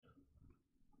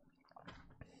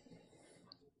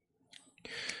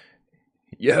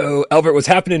Yo, Albert, what's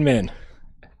happening, man?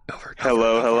 Albert,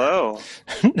 Hello.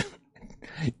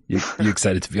 You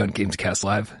excited to be on Gamescast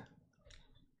Live?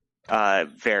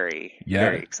 Very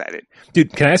excited.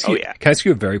 Dude, can I ask you? Yeah. Can I ask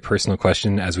you a very personal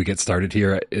question as we get started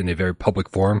here in a very public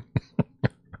forum?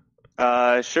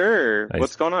 Sure. Nice.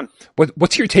 What's going on?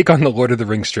 What's your take on the Lord of the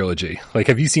Rings trilogy? Like,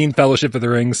 have you seen Fellowship of the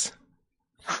Rings?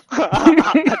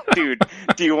 Dude,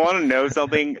 do you want to know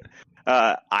something?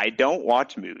 I don't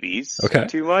watch movies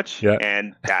too much,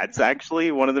 and that's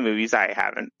actually one of the movies I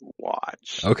haven't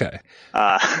watched. Okay.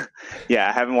 I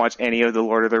haven't watched any of the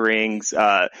Lord of the Rings.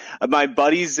 My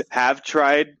buddies have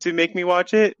tried to make me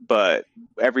watch it, but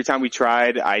every time we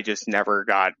tried, I just never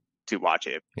got to watch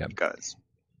it because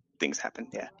things happen.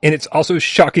 Yeah, and it's also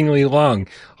shockingly long.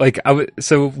 Like, I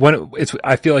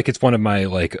feel like it's one of my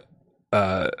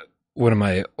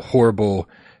horrible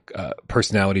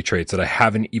personality traits that I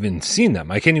haven't even seen them.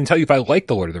 I can't even tell you if I like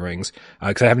the Lord of the Rings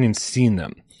because I haven't even seen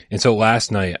them. And so last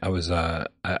night I was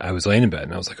laying in bed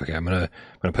and I was like, okay, I'm gonna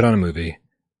put on a movie.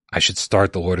 I should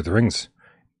start the Lord of the Rings,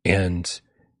 and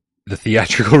the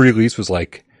theatrical release was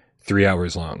like 3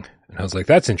 hours long, and I was like,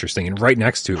 that's interesting. And right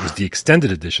next to it was the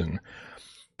extended edition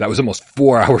that was almost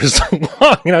 4 hours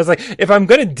long, and I was like, if I'm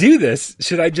gonna do this,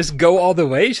 should I just go all the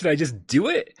way? Should I just do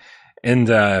it? And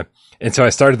so I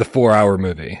started the 4 hour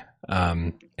movie.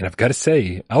 And I've got to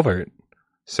say, Albert,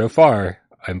 so far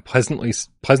I'm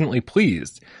pleasantly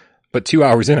pleased. But 2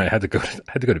 hours in, I had to go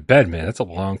to bed, man. That's a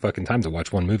long fucking time to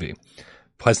watch one movie.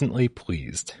 Pleasantly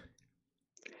pleased.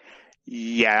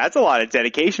 Yeah, that's a lot of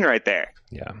dedication right there.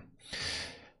 Yeah.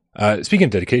 Speaking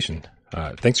of dedication,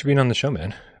 thanks for being on the show,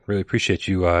 man. Really appreciate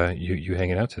you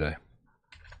hanging out today.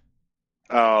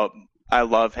 Oh, I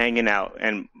love hanging out,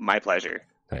 and my pleasure.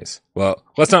 Nice. Well,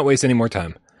 let's not waste any more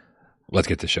time. Let's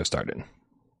get this show started.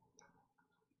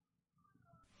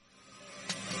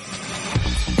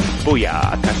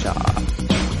 Booyah, Kasha.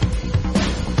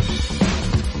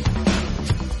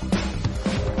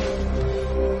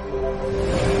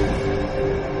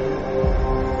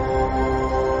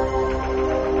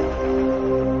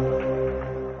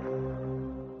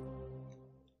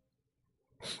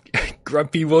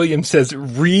 Grumpy Williams says,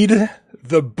 read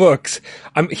the books.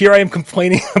 I am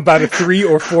complaining about a 3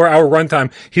 or 4 hour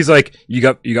runtime. He's like, you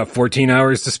got 14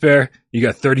 hours to spare. You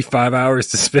got 35 hours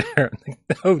to spare.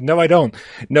 No, I don't.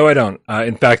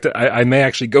 In fact, I may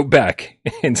actually go back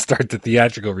and start the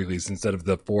theatrical release instead of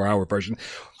the 4 hour version.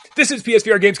 This is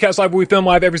PSVR Gamescast Live, where we film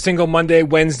live every single Monday,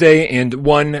 Wednesday, and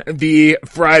the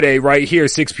Friday right here,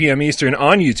 6 p.m. Eastern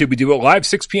on YouTube. We do it live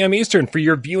 6 p.m. Eastern for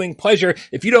your viewing pleasure.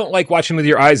 If you don't like watching with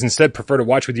your eyes, instead prefer to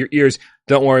watch with your ears,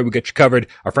 don't worry, we got you covered.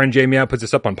 Our friend Jamie out puts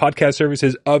us up on podcast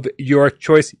services of your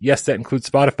choice. Yes, that includes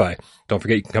Spotify. Don't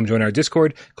forget, you can come join our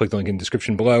Discord. Click the link in the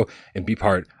description below and be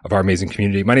part of our amazing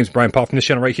community. My name is Brian Paul from this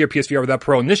channel right here, PSVR Without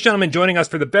Parole. And this gentleman joining us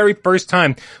for the very first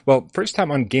time on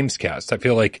Gamescast. I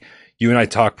feel like you and I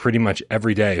talk pretty much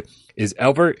every day, is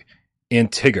Albert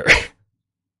and Tigger.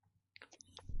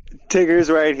 Tigger's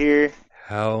right here.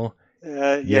 Hell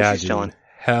yeah, she's chilling.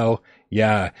 Hell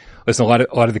yeah. Listen, a lot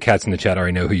of the cats in the chat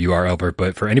already know who you are, Albert,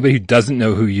 but for anybody who doesn't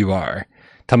know who you are,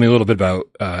 tell me a little bit about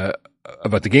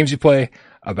the games you play,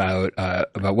 about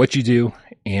what you do,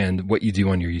 and what you do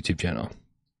on your YouTube channel.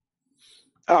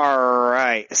 All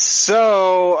right.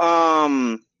 So,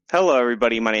 hello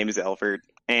everybody. My name is Albert.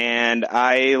 And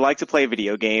I like to play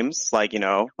video games, like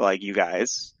you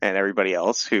guys and everybody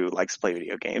else who likes to play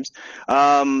video games.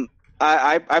 I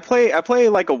play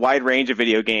like a wide range of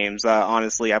video games.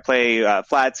 Honestly, I play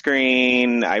flat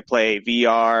screen, I play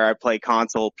VR, I play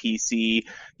console, PC,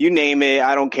 you name it.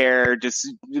 I don't care. Just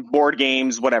board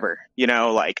games, whatever.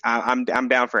 I'm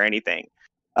down for anything.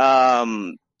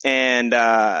 I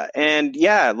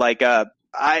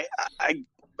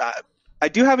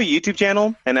do have a YouTube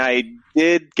channel, and I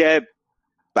did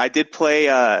play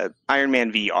Iron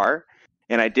Man VR,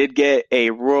 and I did get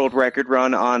a world record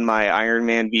run on my Iron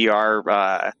Man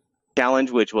VR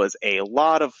challenge, which was a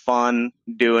lot of fun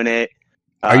doing it.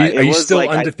 Are you still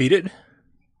undefeated?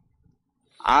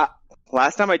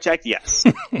 Last time I checked, yes.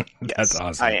 That's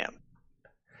awesome. I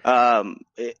am.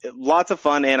 Lots of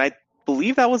fun, and I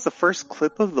believe that was the first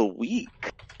clip of the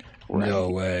week. Right?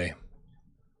 No way.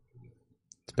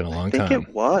 It's been a long time. I think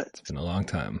it was. It's been a long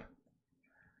time.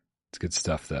 It's good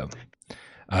stuff, though.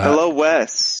 Hello,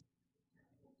 Wes.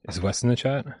 Is Wes in the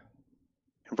chat?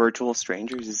 Virtual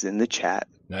Strangers is in the chat.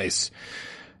 Nice.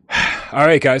 All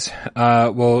right, guys.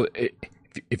 Well,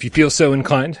 if you feel so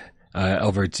inclined,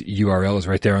 Elvert's URL is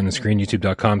right there on the screen,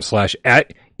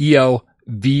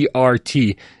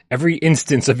 youtube.com/ELVRT. Every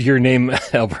instance of your name,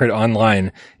 Elvert,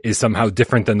 online is somehow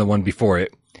different than the one before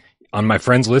it. On my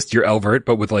friends list, you're Elvert,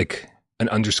 but with like an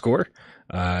underscore.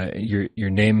 Your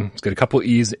name's got a couple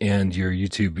E's, and your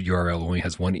YouTube URL only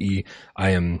has one E. I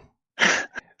am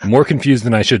more confused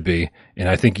than I should be, and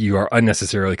I think you are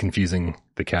unnecessarily confusing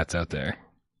the cats out there.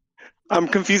 I'm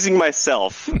confusing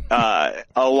myself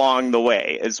along the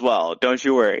way as well. Don't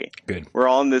you worry. Good. We're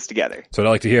all in this together. That's what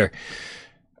I like to hear.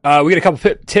 We got a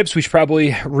couple tips we should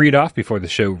probably read off before the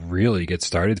show really gets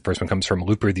started. The first one comes from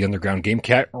Looper, the Underground Game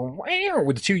Cat,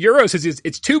 with the €2.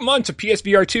 It's 2 months of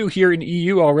PSVR2 here in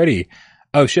EU already.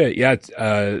 Oh shit, yeah,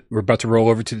 we're about to roll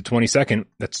over to the 22nd.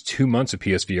 That's 2 months of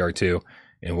PSVR2,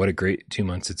 and what a great 2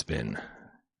 months it's been.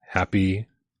 Happy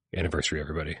anniversary,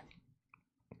 everybody.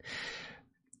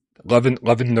 Loving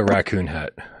the raccoon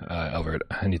hat, Albert.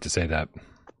 I need to say that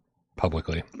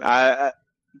publicly.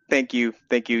 Thank you.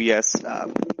 Yes.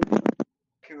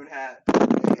 Raccoon hat.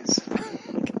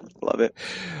 Love it.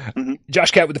 Mm-hmm.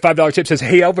 Josh Cat with the $5 tip says,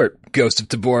 "Hey Albert, Ghost of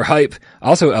Tabor hype.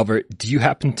 Also, Albert, do you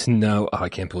happen to know? Oh, I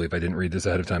can't believe I didn't read this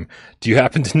ahead of time. Do you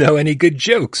happen to know any good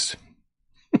jokes?"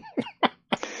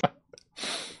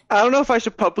 I don't know if I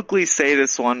should publicly say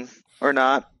this one or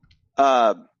not.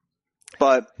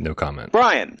 But no comment.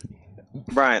 Brian,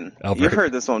 Albert. You've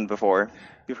heard this one before.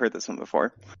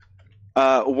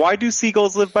 Why do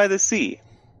seagulls live by the sea?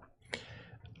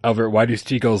 Albert, why do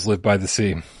seagulls live by the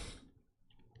sea?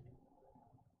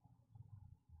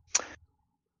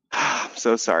 I'm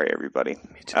so sorry, everybody.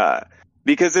 Me too.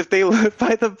 Because if they live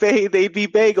by the bay, they'd be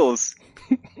bagels.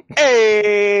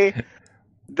 Hey!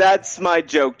 That's my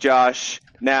joke, Josh.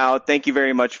 Now, thank you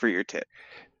very much for your tip.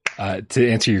 To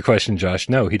answer your question, Josh,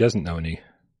 no, he doesn't know any.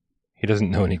 He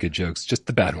doesn't know any good jokes, just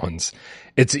the bad ones.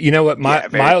 It's, you know what,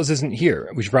 Miles isn't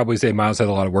here. We should probably say Miles had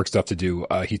a lot of work stuff to do.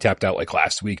 He tapped out like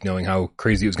last week knowing how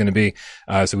crazy it was going to be.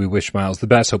 So we wish Miles the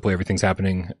best. Hopefully everything's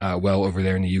happening well over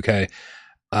there in the UK.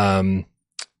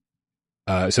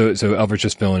 So Albert's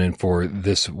just filling in for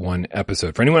this one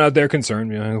episode. For anyone out there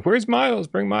concerned, you know, where's Miles?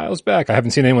 Bring Miles back. I haven't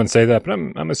seen anyone say that, but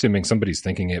I'm assuming somebody's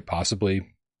thinking it,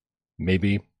 possibly,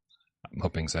 maybe. I'm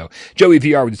hoping so. Joey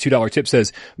VR with the $2 tip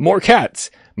says, "More cats.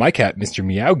 My cat, Mr.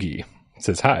 Meowgie,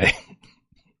 says hi."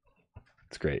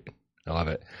 It's great. I love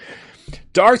it.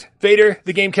 Darth Vader,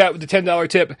 the game cat with the $10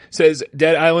 tip, says,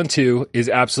 "Dead Island 2 is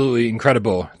absolutely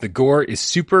incredible. The gore is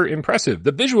super impressive.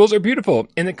 The visuals are beautiful,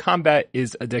 and the combat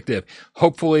is addictive.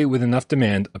 Hopefully, with enough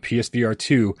demand, a PSVR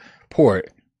 2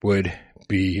 port would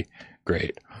be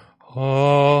great." Oh,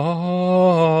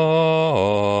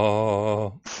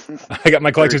 I got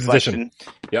my collector's edition.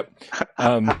 Yep.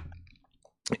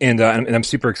 And I'm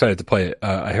super excited to play it.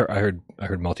 I heard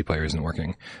multiplayer isn't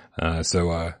working. So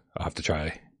I'll have to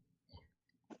try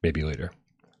maybe later.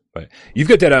 But you've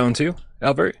got Dead Island 2,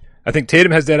 Albert. I think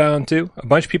Tatum has Dead Island 2. A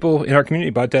bunch of people in our community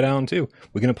bought Dead Island 2.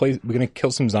 We're gonna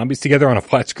kill some zombies together on a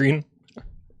flat screen.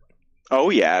 Oh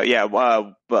yeah.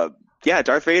 Yeah,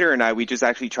 Darth Vader and we just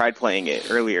actually tried playing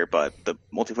it earlier, but the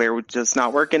multiplayer was just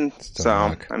not working.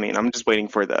 I mean, I'm just waiting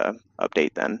for the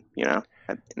update then, you know,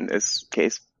 in this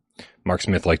case. Mark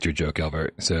Smith liked your joke,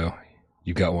 Albert, so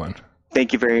you got one.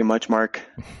 Thank you very much, Mark.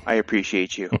 I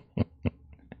appreciate you.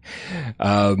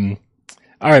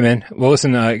 All right, man. Well,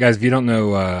 listen, guys, if you don't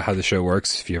know how the show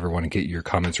works, if you ever want to get your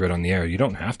comments read on the air, you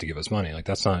don't have to give us money. Like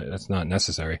that's not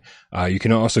necessary. You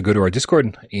can also go to our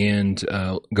Discord and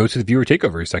go to the viewer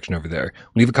takeover section over there.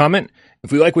 Leave a comment.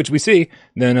 If we like what we see,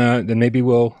 then maybe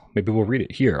we'll read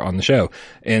it here on the show.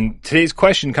 And today's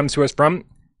question comes to us from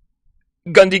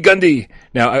Gundy.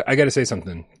 Now, I got to say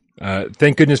something.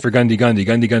 Thank goodness for Gundy.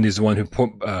 Gundy is the one who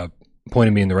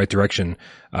pointed me in the right direction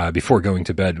before going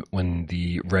to bed when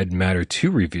the Red Matter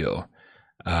 2 reveal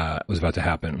was about to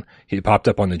happen. He popped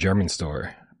up on the German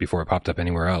store before it popped up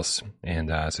anywhere else.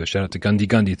 And so shout out to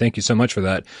Gundy. Thank you so much for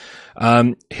that.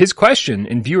 His question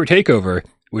in viewer takeover,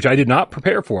 which I did not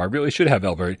prepare for, I really should have,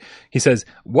 Albert. He says,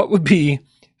 "What would be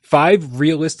 5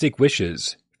 realistic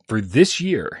wishes for this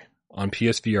year on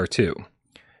PSVR 2?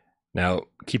 Now,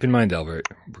 keep in mind, Albert,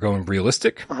 we're going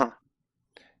realistic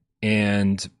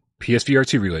and PSVR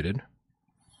 2 related.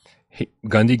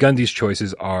 Gundy's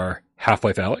choices are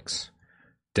Half-Life Alyx,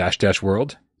 Dash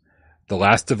World, The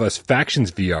Last of Us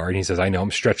Factions VR, and he says, I know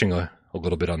I'm stretching a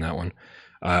little bit on that one.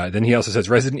 Then he also says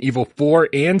Resident Evil 4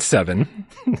 and 7,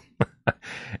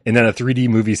 and then a 3D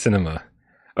movie cinema.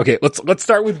 Okay, let's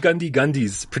start with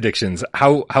Gundy's predictions.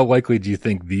 How likely do you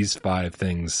think these 5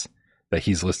 things that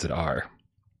he's listed are?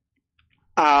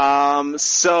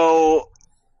 So,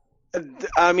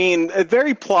 I mean,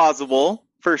 very plausible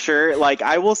for sure. Like,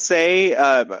 I will say,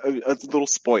 a little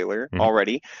spoiler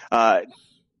already. Kind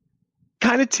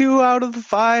of 2 out of the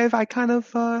 5 I kind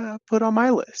of put on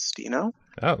my list, you know?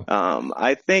 Oh.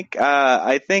 I think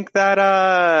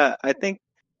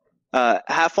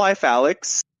Half-Life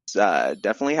Alyx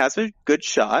definitely has a good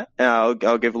shot. I'll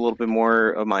give a little bit more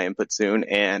of my input soon.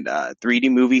 And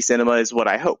 3D movie cinema is what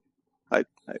I hope. I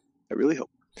really hope.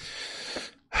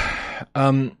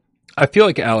 I feel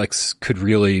like Alex could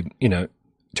really,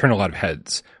 turn a lot of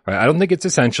heads. Right? I don't think it's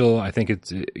essential. I think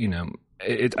it's,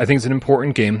 I think it's an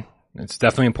important game. It's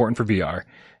definitely important for VR.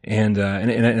 And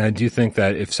I do think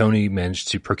that if Sony managed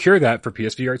to procure that for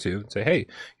PSVR2 and say, hey,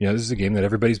 this is a game that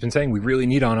everybody's been saying we really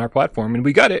need on our platform and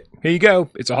we got it. Here you go.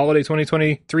 It's a holiday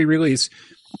 2023 release.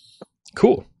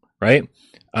 Cool. Right?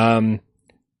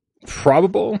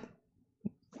 Probable?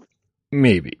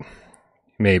 Maybe.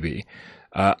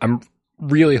 I'm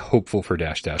really hopeful for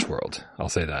Dash Dash World. I'll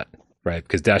say that. Right?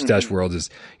 Because Dash Dash World is,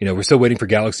 we're still waiting for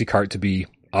Galaxy Kart to be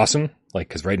awesome.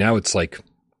 Cause right now it's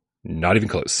not even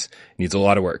close. It needs a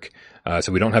lot of work.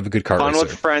 So we don't have a good kart Fun racer.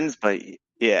 with friends, but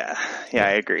yeah,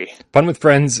 I agree. Fun with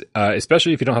friends,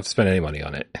 especially if you don't have to spend any money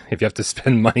on it. If you have to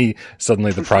spend money,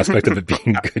 suddenly the prospect of it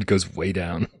being good goes way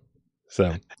down.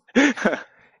 So,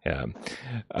 yeah.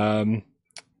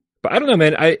 But I don't know,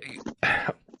 man.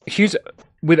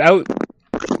 Without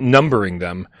numbering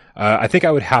them, I think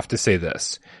I would have to say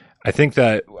this. I think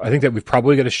that we've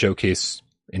probably got a showcase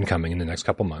incoming in the next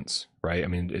couple months, right? I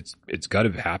mean, it's got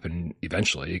to happen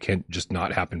eventually. It can't just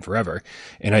not happen forever.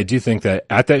 And I do think that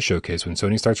at that showcase, when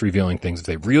Sony starts revealing things, if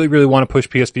they really, really want to push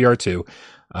PSVR 2,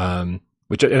 and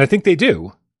I think they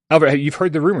do. Albert, you've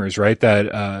heard the rumors, right?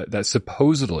 That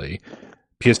supposedly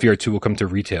PSVR 2 will come to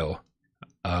retail,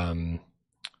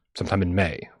 sometime in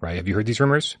May, right? Have you heard these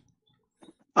rumors?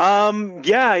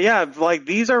 Yeah.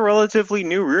 These are relatively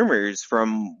new rumors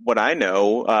from what I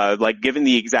know. Given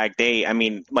the exact date, I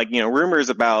mean, rumors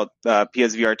about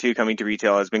PSVR 2 coming to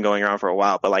retail has been going around for a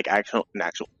while, but an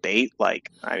actual date, I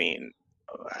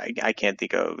can't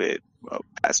think of it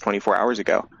past 24 hours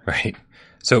ago. Right.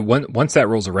 So once that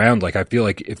rolls around, I feel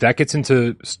like if that gets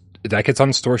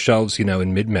on store shelves,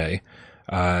 in mid-May,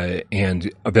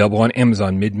 and available on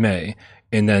Amazon mid-May,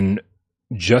 and then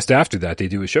just after that, they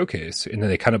do a showcase, and then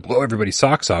they kind of blow everybody's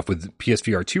socks off with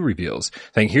PSVR 2 reveals,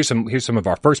 saying, here's some of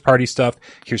our first party stuff.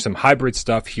 Here's some hybrid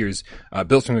stuff. Here's,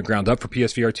 built from the ground up for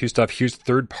PSVR 2 stuff. Here's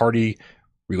third party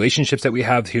relationships that we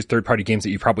have. Here's third party games that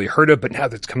you've probably heard of, but now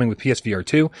that's coming with PSVR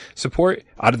 2 support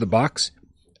out of the box.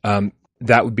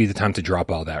 That would be the time to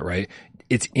drop all that, right?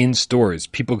 It's in stores.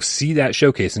 People see that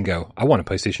showcase and go, I want a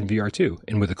PlayStation VR 2.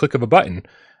 And with a click of a button,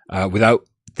 without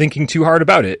thinking too hard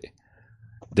about it,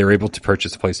 they're able to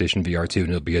purchase a PlayStation VR 2 and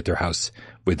it'll be at their house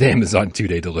with Amazon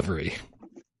 2-day delivery.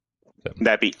 So,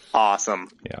 that'd be awesome.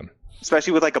 Yeah.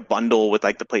 Especially with a bundle with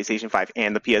the PlayStation 5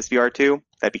 and the PSVR 2.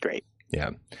 That'd be great.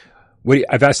 Yeah.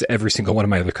 I've asked every single one of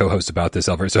my other co-hosts about this,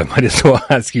 Albert, so I might as well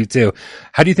ask you too.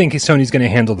 How do you think Sony's going to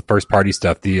handle the first party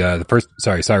stuff?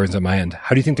 Sirens on my end.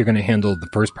 How do you think they're going to handle the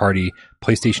first party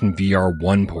PlayStation VR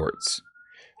 1 ports?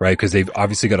 Right, because they've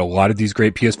obviously got a lot of these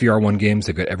great PSVR 1 games.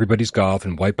 They've got Everybody's Golf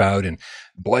and Wipeout and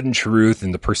Blood and Truth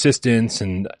and The Persistence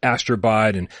and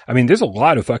Astrobot. And I mean, there's a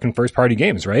lot of fucking first party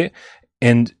games, right?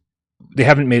 And they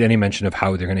haven't made any mention of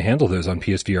how they're going to handle those on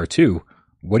PSVR 2.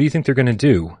 What do you think they're going to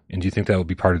do? And do you think that will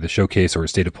be part of the showcase or a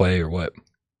state of play or what?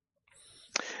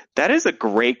 That is a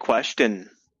great question.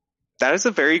 That is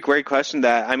a very great question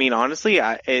that, I mean, honestly,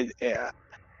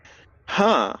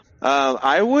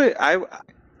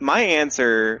 My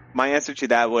answer to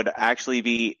that would actually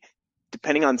be,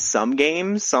 depending on some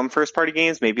games, some first party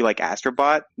games, maybe like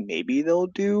Astrobot, maybe they'll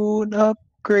do an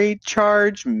upgrade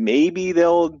charge. Maybe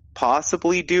they'll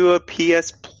possibly do a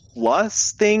PS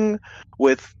Plus thing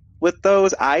with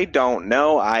those. I don't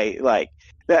know. I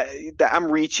that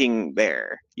I'm reaching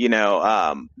there,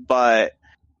 but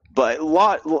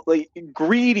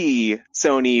greedy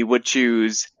Sony would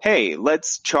choose, hey,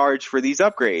 let's charge for these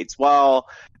upgrades while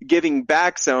giving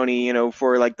back Sony,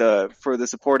 for the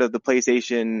support of the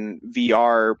PlayStation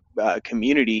VR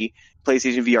community,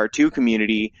 PlayStation VR 2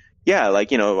 community. Yeah,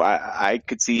 I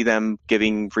could see them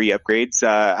giving free upgrades.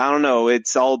 I don't know.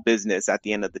 It's all business at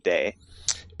the end of the day.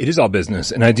 It is all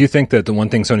business. And I do think that the one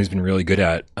thing Sony's been really good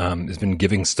at, has been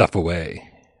giving stuff away.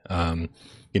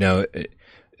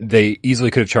 They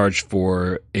easily could have charged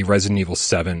for a Resident Evil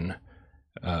 7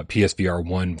 PSVR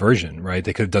 1 version, right?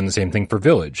 They could have done the same thing for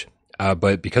Village.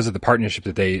 But because of the partnership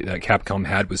that Capcom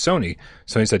had with Sony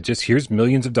said, just here's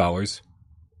millions of dollars,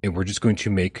 and we're just going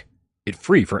to make it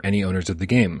free for any owners of the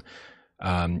game.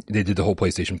 They did the whole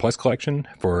PlayStation Plus collection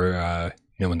for,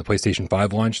 when the PlayStation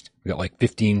 5 launched. We got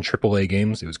 15 AAA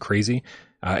games. It was crazy.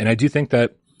 And I do think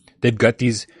that they've got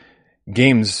these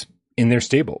games in their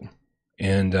stable.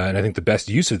 And I think the best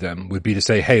use of them would be to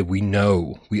say, hey, we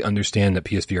understand that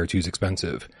PSVR 2 is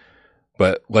expensive.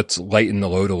 but let's lighten the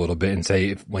load a little bit and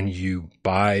say when you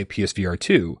buy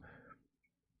PSVR2,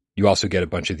 you also get a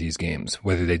bunch of these games,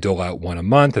 whether they dole out one a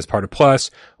month as part of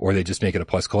Plus, or they just make it a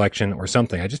Plus collection or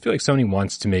something. I just feel like Sony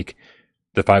wants to make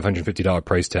the $550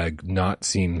 price tag not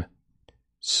seem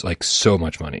like so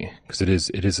much money, because it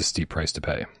is a steep price to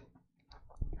pay.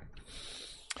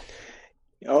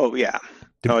 Oh yeah.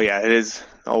 It is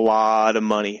a lot of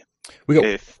money.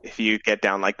 If you get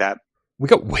down like that. We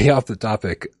got way off the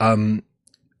topic.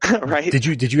 Right.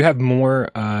 Did you have more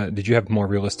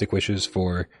realistic wishes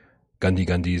for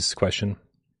Gundy's question?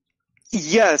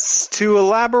 Yes, to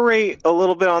elaborate a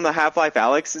little bit on the Half-Life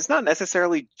Alyx, it's not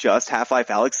necessarily just Half-Life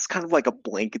Alyx. It's kind of like a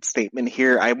blanket statement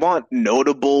here. I want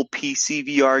notable PC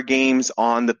VR games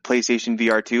on the PlayStation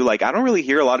VR2. Like, I don't really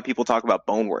hear a lot of people talk about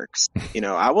Boneworks.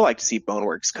 I would like to see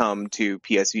Boneworks come to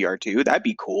PSVR2. That'd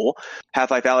be cool.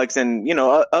 Half-Life Alyx and,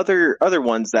 other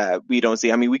ones that we don't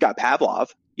see. I mean, we got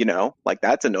Pavlov, like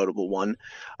that's a notable one.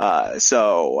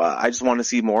 So I just want to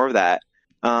see more of that.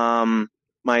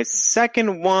 My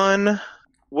second one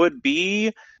would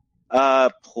be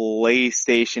a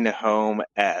PlayStation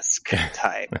Home-esque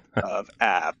type of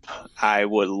app. I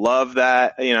would love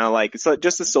that, so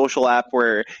just a social app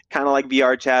where kind of like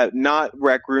VR chat, not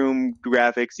Rec Room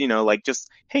graphics, like just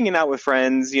hanging out with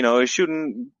friends,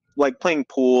 shooting, like playing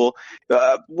pool,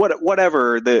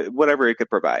 whatever it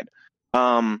could provide.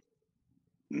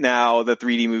 Now the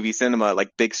 3D movie cinema,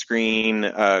 like big screen,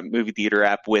 movie theater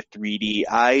app with 3D,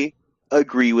 I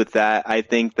agree with that. I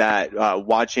think that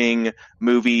watching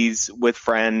movies with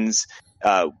friends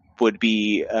would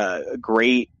be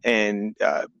great, and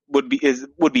would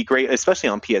be great, especially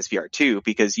on PSVR 2,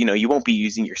 because you won't be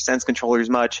using your Sense controllers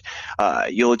much.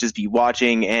 You'll just be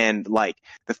watching, and like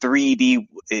the 3D,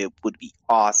 it would be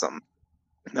awesome.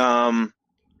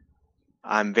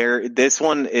 This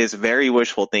one is very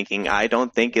wishful thinking. I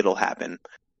don't think it'll happen.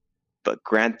 But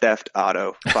Grand Theft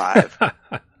Auto 5,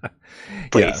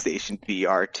 PlayStation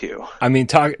VR 2. I mean,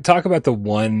 talk about the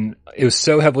one. It was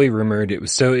so heavily rumored. It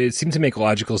seemed to make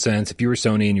logical sense. If you were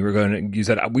Sony and you were going to use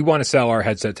that, we want to sell our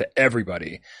headset to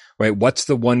everybody, right? What's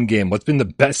the one game? What's been the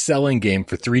best selling game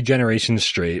for 3 generations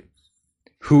straight?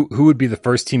 Who would be the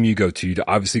first team you go to? You'd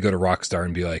obviously go to Rockstar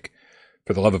and be like,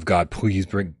 for the love of God, please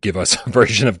give us a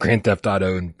version of Grand Theft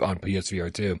Auto on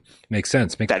PSVR 2. Makes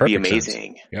sense. That'd be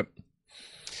amazing. Sense. Yep.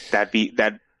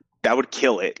 That would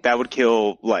kill it. That would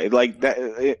kill like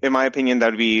that. In my opinion,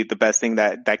 that would be the best thing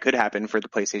that could happen for the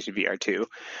PlayStation VR 2.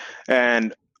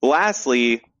 And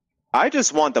lastly, I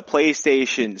just want the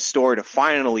PlayStation Store to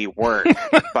finally work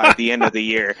by the end of the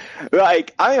year.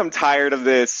 Like, I am tired of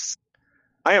this.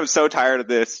 I am so tired of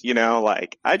this.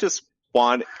 Like I just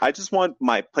want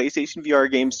my PlayStation VR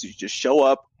games to just show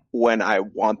up when I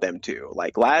want them to.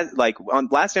 Like on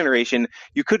last generation,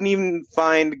 you couldn't even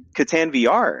find Catan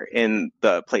VR in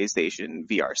the PlayStation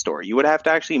VR store. You would have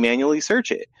to actually manually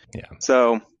search it. Yeah.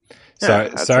 So sorry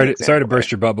to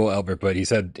burst your bubble, Albert, but he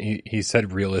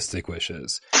said realistic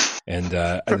wishes, and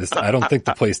I don't think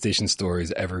the PlayStation Store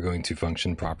is ever going to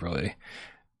function properly.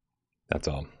 That's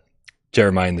all.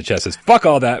 Jeremiah in the chat says, "Fuck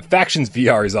all that. Factions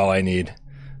VR is all I need."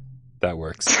 That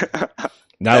works.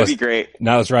 That'd be great.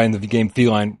 Now it's Ryan, the game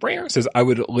Feline says, I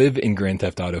would live in Grand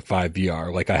Theft Auto 5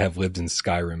 VR like I have lived in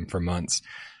Skyrim for months.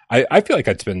 I feel like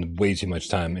I'd spend way too much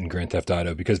time in Grand Theft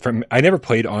Auto, because I never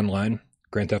played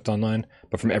Grand Theft Online,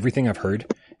 but from everything I've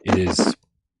heard, it is,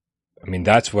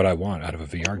 that's what I want out of a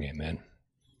VR game, man.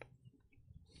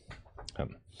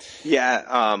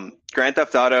 Grand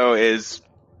Theft Auto is,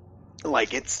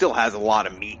 like, it still has a lot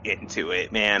of meat into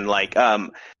it, man. Like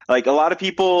a lot of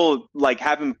people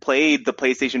haven't played the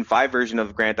PlayStation 5 version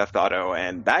of Grand Theft Auto,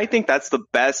 and I think that's the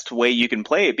best way you can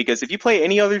play it, because if you play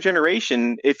any other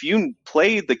generation, if you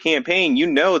play the campaign, you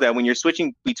know that when you're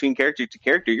switching between character to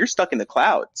character, you're stuck in the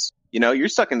clouds. You're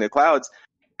stuck in the clouds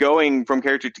going from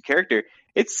character to character.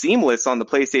 It's seamless on the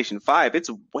PlayStation 5. It's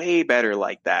way better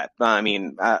like that.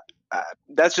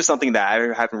 That's just something that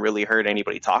I haven't really heard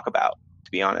anybody talk about,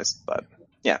 to be honest, but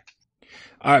yeah.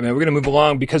 All right, man, we're going to move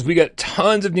along because we got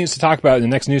tons of news to talk about in the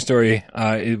next news story.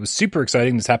 It was super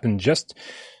exciting. This happened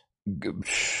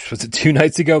was it 2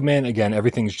 nights ago, man? Again,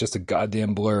 everything's just a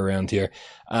goddamn blur around here.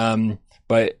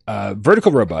 But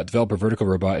developer Vertical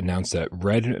Robot announced that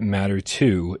Red Matter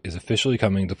 2 is officially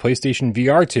coming to PlayStation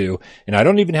VR 2. And I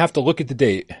don't even have to look at the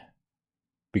date,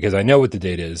 because I know what the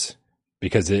date is,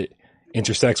 because it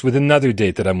intersects with another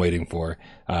date that I'm waiting for.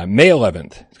 May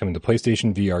 11th. It's coming to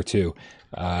PlayStation VR 2.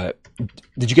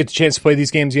 Did you get the chance to play these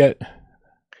games yet?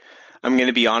 I'm going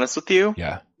to be honest with you.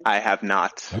 Yeah. I have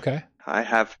not. Okay. I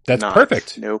have That's not.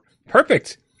 Perfect. Nope.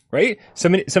 Perfect. right? So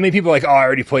many people are like, oh, I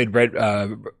already played Red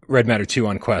Matter 2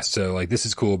 on Quest, so like this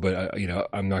is cool, but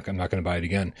I'm not going to buy it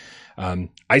again.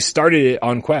 I started it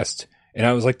on Quest, and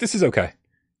I was like, this is okay,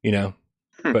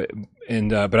 but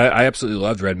I absolutely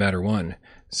loved Red Matter 1.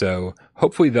 So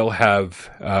hopefully they'll have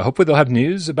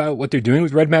news about what they're doing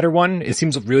with Red Matter 1. It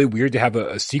seems really weird to have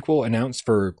a sequel announced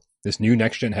for this new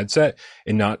next gen headset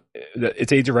and not,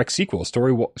 it's a direct sequel.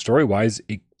 Story wise,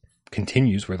 it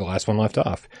continues where the last one left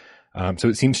off. So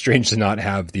it seems strange to not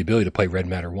have the ability to play Red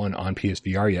Matter 1 on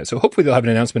PSVR yet. So hopefully they'll have an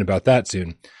announcement about that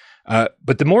soon.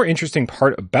 But the more interesting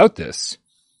part about this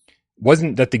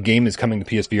wasn't that the game is coming to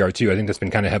PSVR2. I think that's been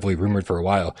kind of heavily rumored for a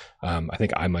while. I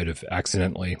think I might have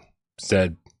accidentally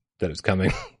said that it was coming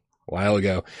a while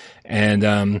ago.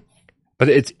 And, but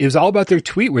it was all about their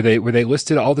tweet where they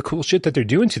listed all the cool shit that they're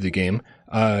doing to the game,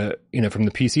 from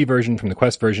the PC version, from the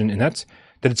Quest version. And that's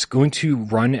that it's going to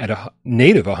run at a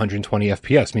native 120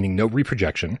 FPS, meaning no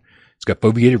reprojection. It's got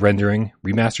foveated rendering,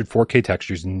 remastered 4K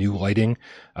textures, new lighting,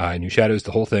 new shadows,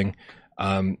 the whole thing.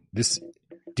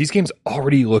 These games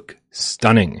already look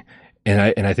stunning.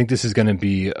 And I think this is going to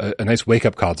be a nice wake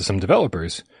up call to some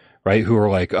developers, right? Who are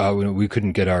like, oh, we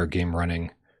couldn't get our game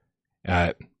running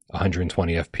at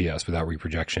 120 FPS without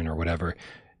reprojection or whatever.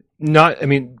 And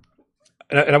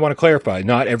I want to clarify,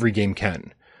 not every game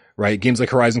can, right? Games like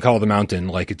Horizon Call of the Mountain,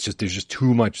 like there's just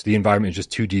too much, the environment is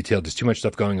just too detailed, there's too much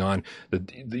stuff going on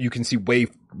that you can see way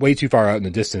too far out in the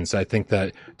distance. I think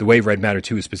that the way Red Matter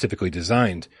 2 is specifically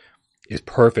designed is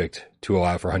perfect to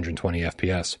allow for 120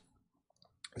 FPS.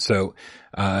 So,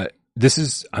 I'm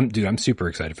super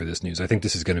excited for this news. I think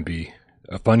this is going to be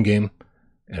a fun game,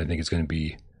 and I think it's going to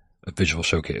be a visual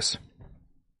showcase.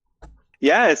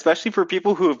 Yeah, especially for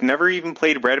people who have never even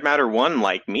played Red Matter 1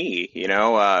 like me,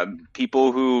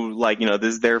 people who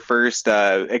this is their first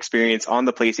experience on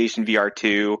the PlayStation VR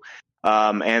 2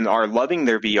 and are loving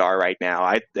their VR right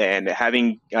now. And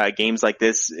having games like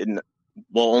this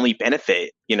will only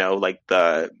benefit,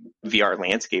 the VR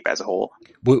landscape as a whole.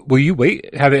 Will you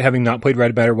wait, having not played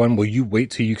Red Matter 1, will you wait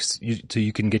till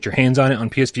you can get your hands on it on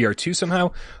PSVR 2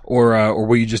 somehow? Or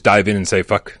will you just dive in and say,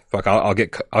 fuck, I'll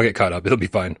get caught up. It'll be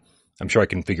fine. I'm sure I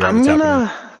can figure out what's happening.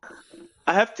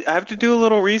 I have to do a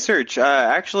little research.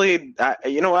 Actually,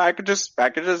 I could just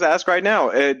ask right now.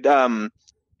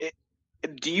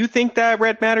 Do you think that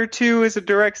Red Matter 2 is a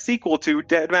direct sequel to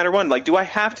Dead Matter 1? Like, do I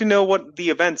have to know what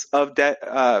the events of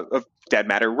Red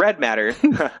Matter, Red Matter,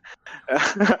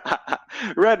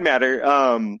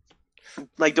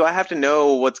 do I have to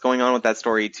know what's going on with that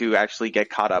story to actually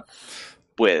get caught up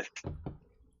with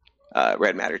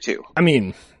Red Matter 2? I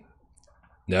mean,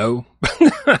 no.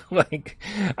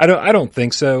 I don't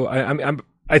think so.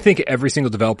 I think every single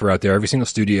developer out there, every single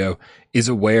studio is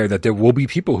aware that there will be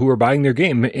people who are buying their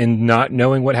game and not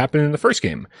knowing what happened in the first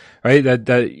game, right?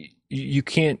 That you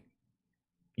can't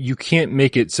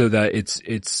make it so that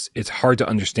it's hard to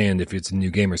understand if it's a new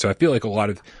gamer. So I feel like a lot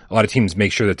of teams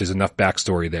make sure that there's enough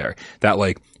backstory there that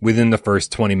like within the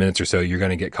first 20 minutes or so, you're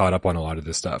going to get caught up on a lot of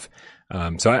this stuff.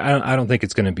 So I don't think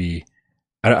it's going to be,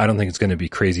 I don't think it's going to be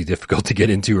crazy difficult to get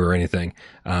into or anything.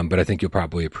 But I think you'll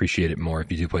probably appreciate it more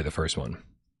if you do play the first one.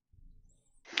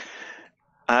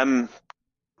 I'll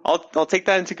take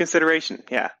that into consideration.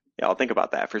 Yeah, I'll think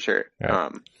about that for sure. Yeah.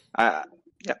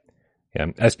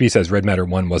 SB says Red Matter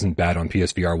 1 wasn't bad on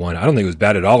PSVR 1. I don't think it was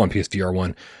bad at all on PSVR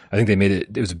 1. I think they made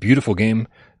it was a beautiful game.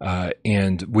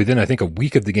 And within, I think, a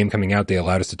week of the game coming out, they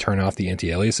allowed us to turn off the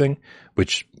anti-aliasing,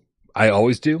 which I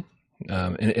always do.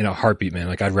 In a heartbeat, man.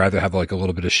 Like I'd rather have like a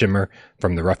little bit of shimmer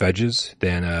from the rough edges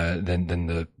than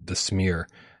the smear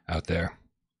out there.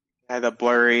 Yeah, the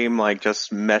blurry,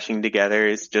 just meshing together,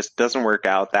 it just doesn't work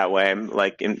out that way.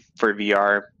 For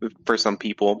VR, for some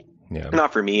people,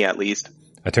 not for me at least.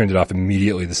 I turned it off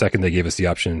immediately the second they gave us the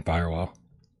option in Firewall.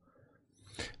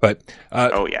 But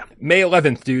May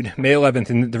 11th, dude, May 11th,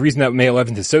 and the reason that May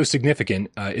 11th is so significant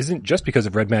isn't just because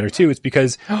of Red Matter 2. It's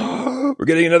because we're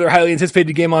getting another highly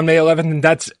anticipated game on May 11th, and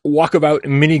that's Walkabout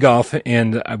Mini Golf.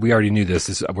 And we already knew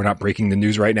this. We're not breaking the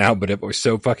news right now, but we're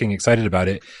so fucking excited about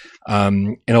it.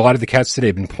 And a lot of the cats today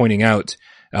have been pointing out,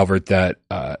 Albert, that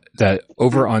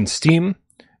over on Steam,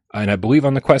 and I believe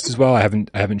on the Quest as well. I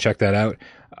haven't checked that out.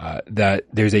 That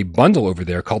there's a bundle over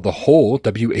there called the Whole,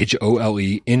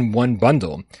 WHOLE, in one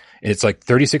bundle. And it's like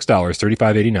 $36,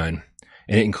 $35.89.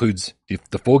 And it includes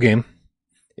the full game.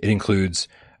 It includes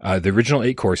the original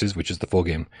 8 courses, which is the full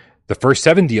game. The first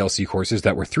 7 DLC courses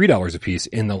that were $3 a piece,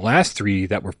 and the last 3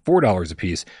 that were $4 a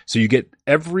piece. So you get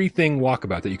everything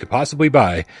Walkabout that you could possibly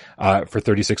buy for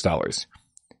 $36.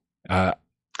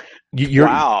 You're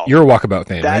a Walkabout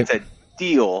fan, right?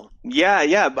 Steal.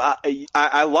 Yeah. But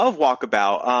I love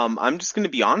Walkabout. I'm just going to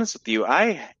be honest with you.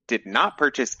 I did not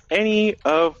purchase any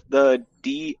of the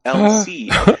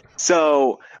DLC.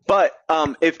 So, but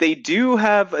if they do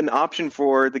have an option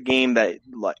for the game that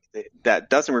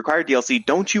doesn't require DLC,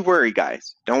 don't you worry,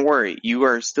 guys. Don't worry. You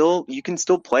can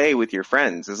still play with your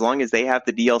friends as long as they have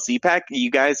the DLC pack. You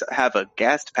guys have a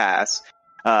guest pass.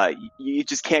 You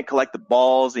just can't collect the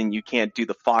balls and you can't do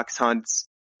the fox hunts,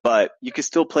 but you can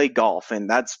still play golf, and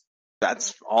that's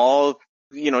all.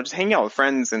 Just hanging out with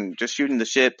friends and just shooting the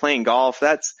shit, playing golf.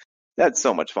 That's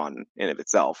so much fun in of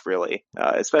itself, really,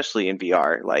 especially in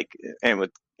VR, and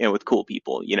with cool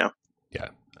people. Yeah,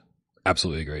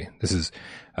 absolutely agree. This is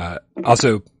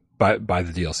also buy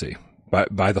the DLC,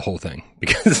 buy the whole thing,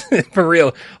 because for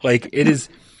real, it is.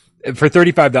 For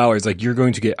 $35, you're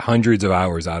going to get hundreds of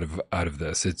hours out of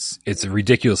this. It's a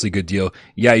ridiculously good deal.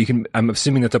 Yeah, you can. I'm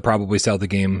assuming that they'll probably sell the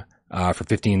game for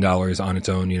 $15 on its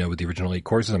own. With the original 8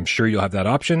 courses, I'm sure you'll have that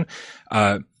option.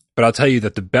 But I'll tell you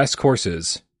that the best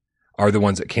courses are the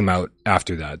ones that came out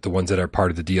after that, the ones that are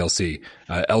part of the DLC.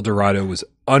 El Dorado was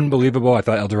unbelievable. I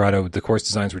thought El Dorado, the course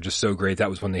designs were just so great. That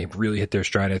was when they really hit their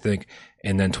stride, I think.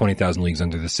 And then 20,000 Leagues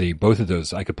Under the Sea. Both of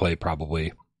those I could play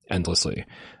probably endlessly.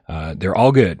 They're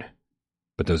all good,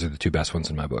 but those are the 2 best ones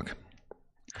in my book.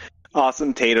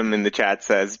 Awesome Tatum in the chat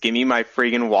says, give me my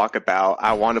friggin' Walkabout.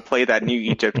 I want to play that new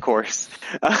Egypt course.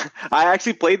 I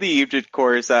actually played the Egypt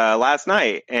course last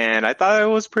night, and I thought it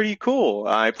was pretty cool.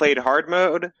 I played hard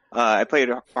mode.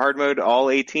 All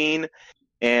 18,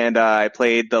 and I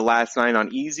played the last 9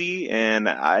 on easy, and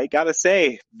I gotta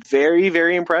say, very,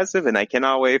 very impressive, and I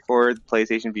cannot wait for the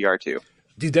PlayStation VR2.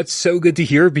 Dude, that's so good to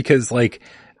hear, because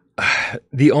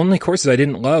the only courses I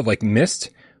didn't love, Mist,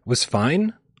 was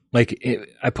fine. I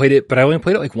played it, but I only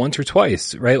played it once or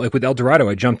twice, right? With El Dorado,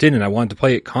 I jumped in and I wanted to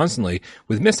play it constantly.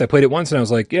 With Mist, I played it once and I was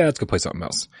like, yeah, let's go play something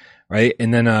else, right?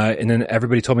 And then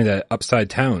everybody told me that Upside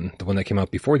Down, the one that came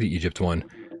out before the Egypt one,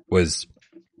 was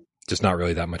just not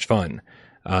really that much fun.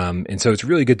 And so it's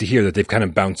really good to hear that they've kind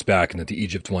of bounced back and that the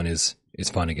Egypt one is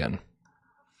fun again.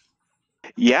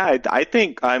 Yeah, I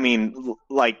think,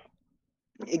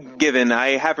 given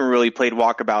I haven't really played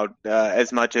Walkabout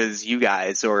as much as you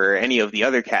guys or any of the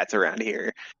other cats around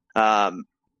here,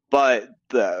 but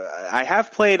I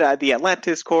have played the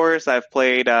Atlantis course. I've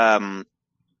played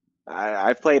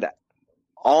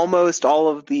almost all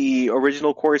of the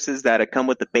original courses that have come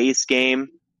with the base game,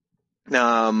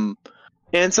 and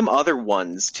some other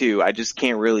ones too. I just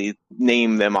can't really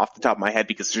name them off the top of my head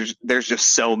because there's just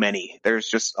so many. There's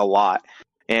just a lot.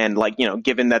 And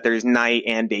given that there's night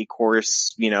and day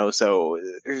course, so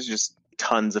there's just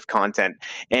tons of content.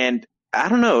 And I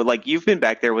don't know, you've been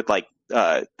back there with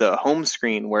the home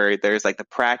screen where there's the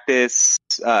practice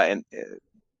and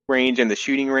range and the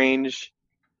shooting range.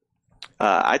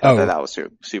 I thought that was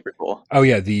super cool. Oh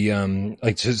yeah, the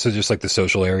so just the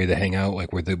social area to hang out,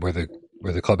 where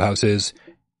the clubhouse is.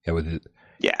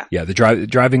 Yeah, the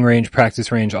driving range,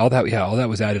 practice range, all that. Yeah, all that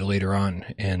was added later on,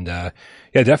 and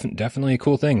definitely a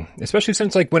cool thing. Especially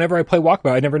since whenever I play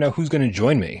Walkabout, I never know who's going to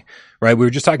join me. Right? We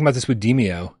were just talking about this with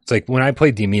Demio. It's when I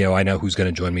play Demio, I know who's going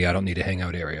to join me. I don't need a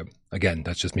hangout area. Again,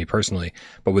 that's just me personally.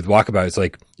 But with Walkabout, it's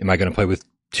am I going to play with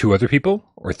 2 other people,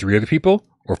 or 3 other people,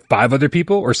 or 5 other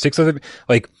people, or 6 other?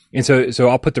 And so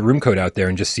I'll put the room code out there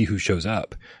and just see who shows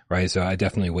up. Right? So I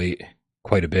definitely wait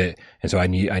quite a bit, and so I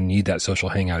need that social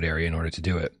hangout area in order to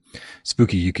do it.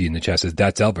 Spooky Yuki in the chat says,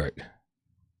 that's Albert.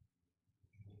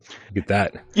 Get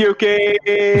that, Yuki.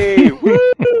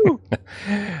 Woo!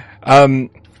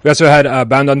 We also had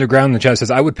Bound Underground in the chat says,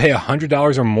 I would pay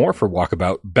 $100 or more for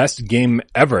Walkabout. Best game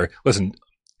ever. Listen,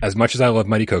 as much as I love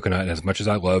Mighty Coconut and as much as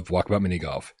I love Walkabout Mini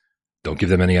Golf, don't give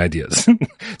them any ideas.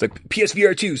 It's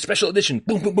PSVR2 special edition.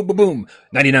 Boom, boom, boom, boom, boom.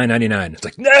 $99.99.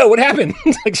 It's no, what happened?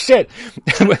 It's shit.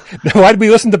 Why did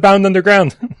we listen to Bound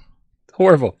Underground?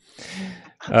 Horrible.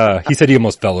 He said he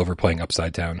almost fell over playing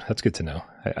Upside Down. That's good to know.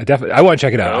 I want to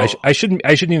check it out. I shouldn't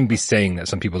even be saying that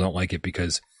some people don't like it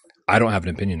because I don't have an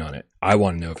opinion on it. I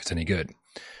want to know if it's any good.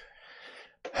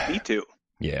 Me too.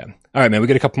 Yeah. All right, man. We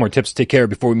got a couple more tips to take care of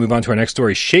before we move on to our next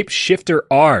story. Shapeshifter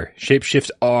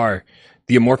R,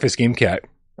 the amorphous game cat,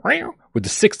 with the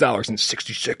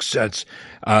 $6.66.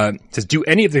 Says, do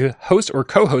any of the hosts or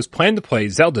co-hosts plan to play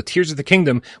Zelda Tears of the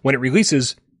Kingdom when it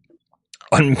releases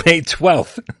on May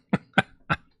 12th?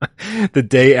 The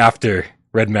day after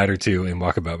Red Matter 2 in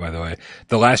Walkabout, by the way.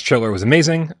 The last trailer was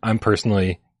amazing. I'm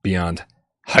personally beyond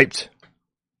hyped.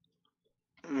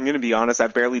 I'm going to be honest, I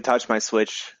barely touched my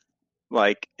Switch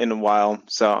in a while,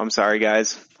 so I'm sorry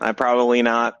guys. I'm probably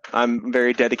not. I'm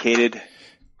very dedicated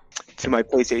to my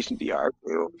PlayStation VR.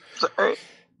 Sorry.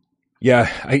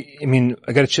 Yeah, I mean,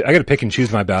 I gotta pick and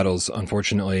choose my battles.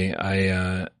 Unfortunately,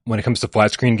 when it comes to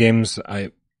flat screen games,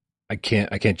 I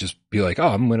can't just be like, oh,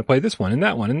 I'm going to play this one and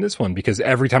that one and this one, because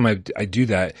every time I do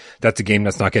that, that's a game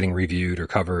that's not getting reviewed or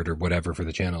covered or whatever for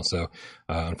the channel. So,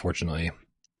 unfortunately,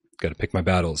 got to pick my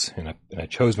battles, and I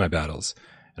chose my battles,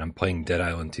 and I'm playing Dead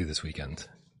Island 2 this weekend.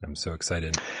 I'm so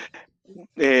excited.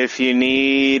 If you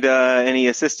need any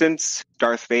assistance,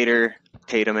 Darth Vader,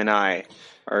 Tatum, and I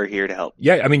are here to help.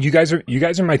 Yeah, I mean, you guys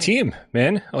are my team,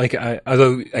 man. Like,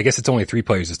 although I guess it's only 3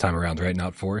 players this time around, right?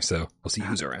 Not 4, so we'll see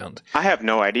who's around. I have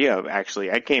no idea, actually.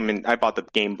 I bought the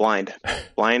game blind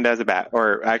as a bat,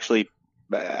 or actually,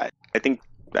 I think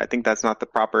that's not the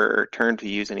proper term to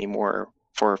use anymore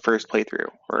for first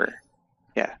playthrough. Or,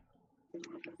 yeah.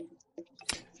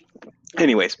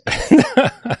 Anyways,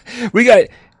 we got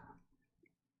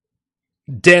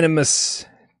Dianos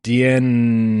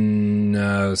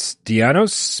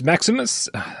Maximus.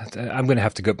 I'm going to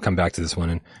have to come back to this one.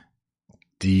 And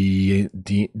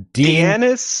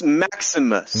Dianos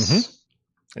Maximus.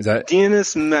 Mm-hmm. Is that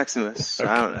Dianos Maximus? Okay.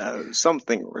 I don't know.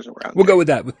 Something was around. We'll go with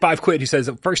that. With £5, he says,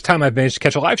 first time I've managed to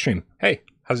catch a live stream. Hey,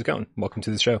 how's it going? Welcome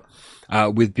to the show.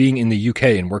 With being in the UK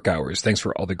in work hours, thanks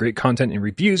for all the great content and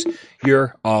reviews.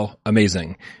 You're all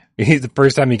amazing. The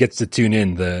first time he gets to tune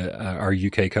in, our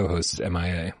UK co-host is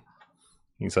MIA.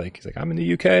 He's like, I'm in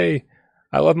the UK.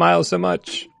 I love Miles so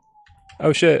much.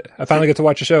 Oh shit. I finally get to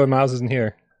watch a show and Miles isn't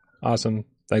here. Awesome.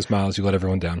 Thanks, Miles. You let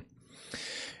everyone down.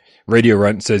 Radio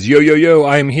Runt says, yo,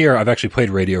 I am here. I've actually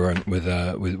played Radio Runt with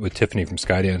Tiffany from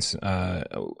Skydance.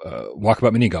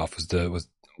 Walkabout Mini Golf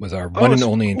was our one and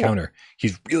only encounter.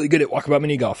 He's really good at Walkabout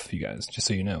Mini Golf, you guys, just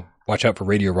so you know. Watch out for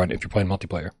Radio Runt if you're playing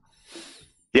multiplayer.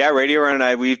 Yeah, Radio Run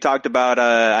and we've talked about,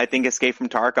 I think Escape from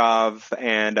Tarkov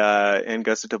and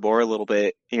Ghost of Tabor a little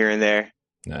bit here and there.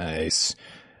 Nice.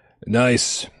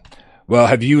 Well,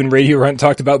 have you and Radio Run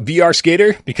talked about VR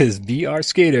Skater? Because VR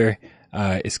Skater,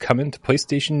 is coming to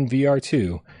PlayStation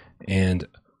VR2. And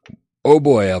oh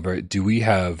boy, Albert, do we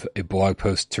have a blog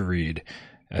post to read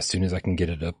as soon as I can get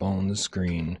it up on the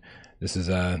screen. This is,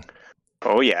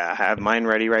 oh yeah, I have mine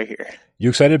ready right here. You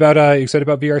excited about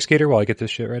VR Skater while I get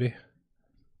this shit ready?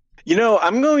 You know,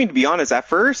 I'm going to be honest, at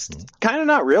first, kind of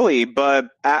not really, but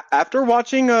after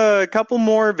watching a couple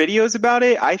more videos about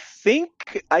it, I think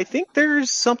there's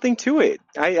something to it.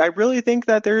 I really think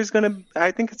that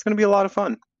I think it's gonna be a lot of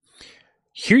fun.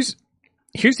 Here's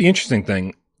the interesting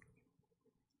thing.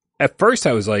 At first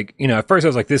I was like,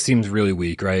 this seems really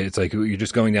weak, right? It's like you're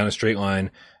just going down a straight line.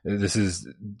 This is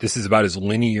about as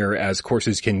linear as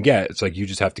courses can get. It's like you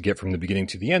just have to get from the beginning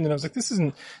to the end. And I was like, this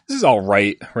is all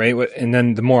right? And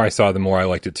then the more I saw, the more I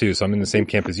liked it too. So I'm in the same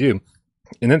camp as you.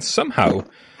 And then somehow,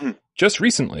 just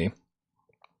recently,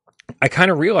 I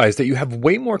kind of realized that you have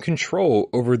way more control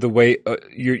over the way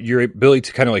your ability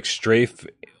to kind of like strafe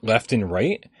left and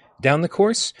right down the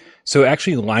course. So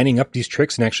actually lining up these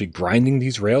tricks and actually grinding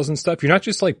these rails and stuff, you're not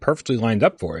just like perfectly lined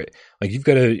up for it. Like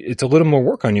it's a little more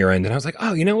work on your end. And I was like,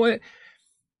 oh, you know what?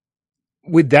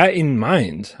 With that in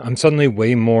mind, I'm suddenly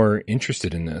way more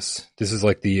interested in this. This is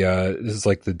like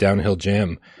the downhill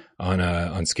jam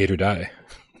on Skate or Die.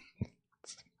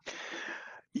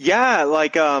 Yeah,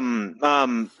 like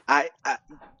the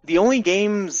only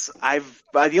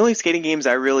skating games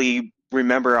I really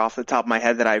remember off the top of my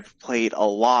head that I've played a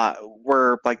lot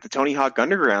were like the Tony Hawk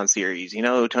Underground series,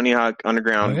 Tony Hawk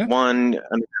Underground 1,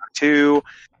 Underground 2,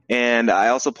 and I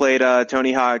also played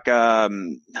Tony Hawk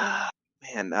American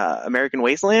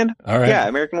Wasteland. All right. Yeah,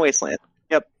 American Wasteland.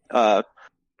 Yep.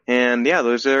 And yeah,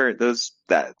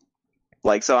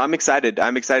 so I'm excited.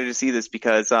 I'm excited to see this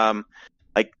because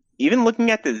like even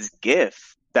looking at this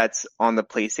GIF that's on the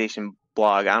PlayStation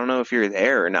blog, I don't know if you're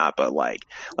there or not, but like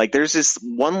there's this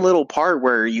one little part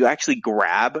where you actually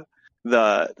grab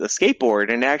the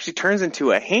skateboard and it actually turns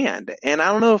into a hand. And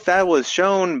I don't know if that was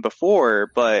shown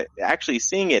before, but actually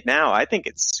seeing it now, I think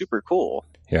it's super cool.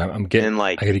 Yeah, I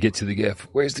got to get to the GIF.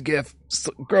 Where's the GIF?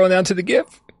 Scrolling down to the GIF.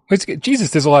 Where's the GIF? Jesus,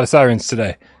 there's a lot of sirens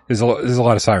today. There's a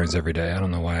lot of sirens every day. I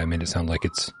don't know why I made it sound like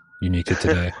it's unique to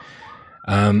today.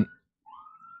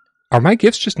 Are my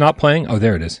GIFs just not playing? Oh,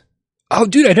 there it is. Oh,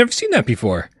 dude, I'd never seen that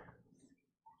before.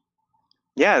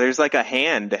 Yeah, there's like a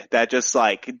hand that just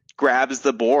like grabs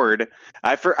the board.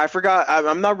 I forgot.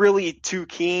 I'm not really too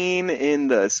keen in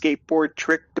the skateboard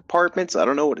trick department, so I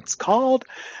don't know what it's called.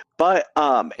 But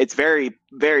it's very,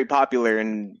 very popular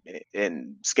in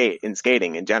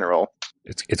skating in general.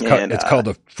 It's called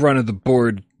the front of the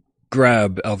board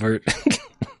grab, Albert.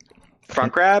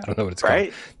 Front grab? I don't know what it's called.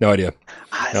 No idea.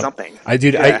 Something.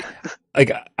 Yeah.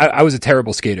 like I was a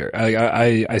terrible skater.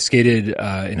 I skated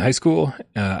in high school.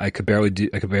 I could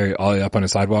barely ollie up on a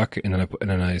sidewalk, and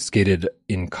then I skated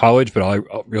in college. But all I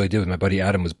really did with my buddy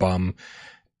Adam was bomb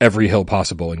every hill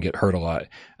possible and get hurt a lot,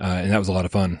 and that was a lot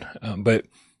of fun. But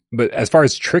as far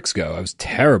as tricks go, I was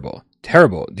terrible.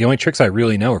 The only tricks I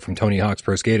really know are from Tony Hawk's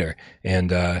Pro Skater,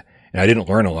 and I didn't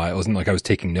learn a lot. It wasn't like I was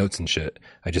taking notes and shit.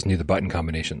 I just knew the button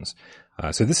combinations.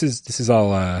 So this is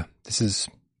all.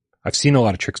 I've seen a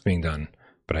lot of tricks being done,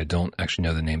 but I don't actually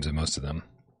know the names of most of them.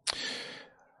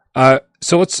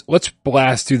 So let's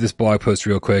blast through this blog post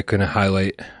real quick and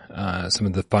highlight some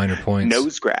of the finer points.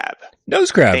 Nose grab.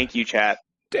 Thank you, chat.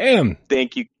 Damn.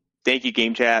 Thank you,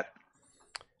 game chat.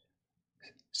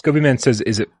 Scobie-Man says,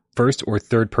 is it first or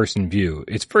third person view?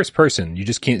 It's first person. You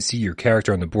just can't see your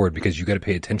character on the board because you got to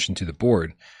pay attention to the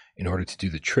board in order to do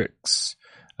the tricks.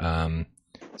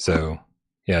 So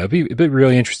yeah, it'd be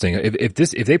really interesting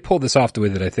if they pull this off the way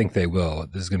that I think they will.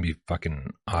 This is gonna be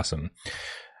fucking awesome.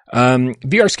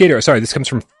 VR Skater. Sorry, this comes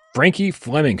from Frankie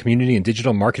Fleming, Community and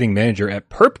Digital Marketing Manager at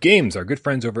Perp Games, our good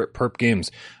friends over at Perp Games.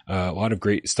 A lot of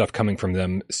great stuff coming from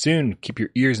them soon. Keep your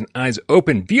ears and eyes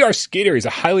open. VR Skater is a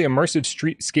highly immersive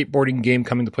street skateboarding game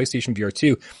coming to PlayStation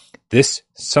VR2 this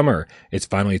summer. It's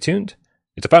finely tuned.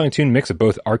 It's a finely tuned mix of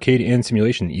both arcade and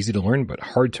simulation, easy to learn but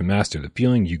hard to master. The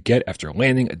feeling you get after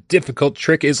landing a difficult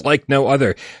trick is like no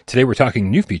other. Today we're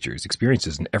talking new features,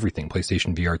 experiences, and everything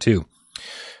PlayStation VR2.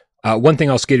 One thing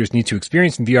all skaters need to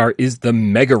experience in VR is the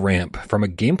Mega Ramp. From a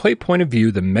gameplay point of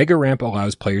view, the Mega Ramp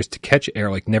allows players to catch air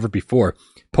like never before,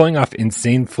 pulling off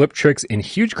insane flip tricks and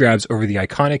huge grabs over the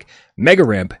iconic Mega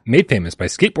Ramp made famous by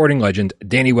skateboarding legend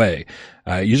Danny Way.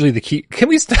 Usually the key... Can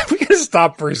we stop? We gotta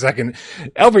stop for a second.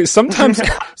 Albert, sometimes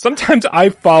I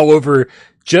fall over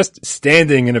just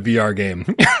standing in a VR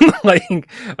game.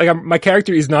 My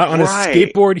character is not on a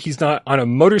skateboard. He's not on a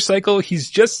motorcycle.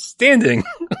 He's just standing.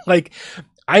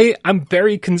 I'm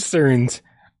very concerned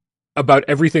about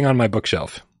everything on my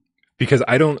bookshelf because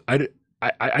I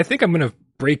think I'm going to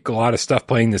break a lot of stuff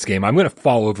playing this game. I'm going to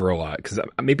fall over a lot because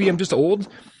maybe I'm just old,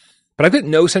 but I've got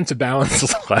no sense of balance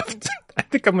left. I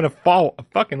think I'm going to fall a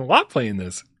fucking lot playing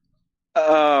this.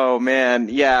 Oh man.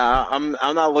 Yeah. I'm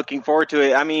not looking forward to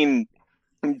it. I mean,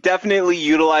 definitely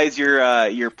utilize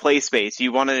your play space.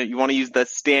 You want to use the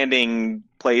standing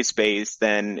play space,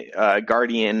 then,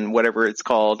 Guardian, whatever it's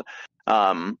called.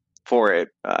 For it,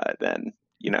 then,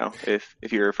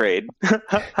 if you're afraid.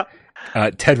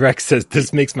 Ted Rex says,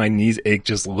 this makes my knees ache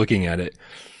just looking at it.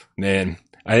 Man,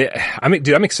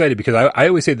 I'm excited because I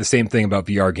always say the same thing about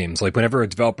VR games. Like whenever a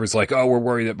developer's like, oh, we're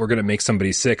worried that we're going to make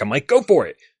somebody sick. I'm like, go for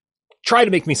it. Try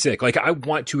to make me sick. Like I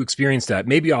want to experience that.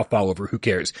 Maybe I'll fall over. Who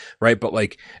cares? Right. But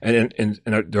like, and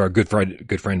our good friend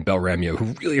Bel Ramio, who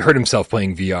really hurt himself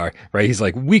playing VR, right? He's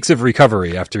like weeks of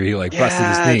recovery after he busted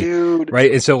his knee. Dude.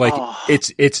 Right. And so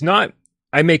it's not,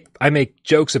 I make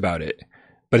jokes about it,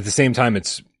 but at the same time,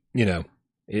 it's, be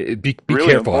really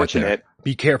careful out there.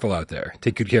 Be careful out there.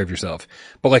 Take good care of yourself.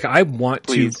 But I want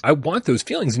those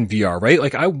feelings in VR, right?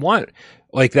 Like I want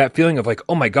that feeling of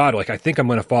oh my God, I think I'm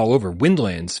going to fall over.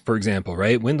 Windlands, for example,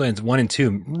 right? Windlands 1 and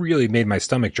 2 really made my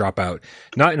stomach drop out.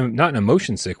 Not in a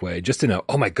motion sick way, just in a,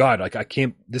 oh my God, I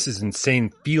can't, this is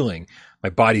insane feeling. My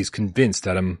body's convinced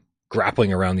that I'm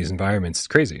grappling around these environments. It's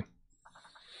crazy.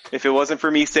 If it wasn't for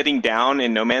me sitting down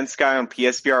in No Man's Sky on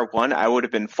PSVR1, I would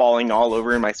have been falling all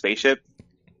over in my spaceship.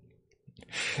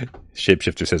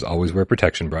 Shapeshifter says, always wear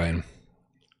protection, Brian.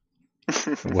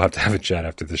 We'll have to have a chat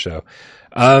after the show.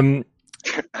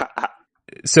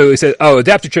 So it says,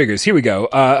 adaptive triggers. Here we go.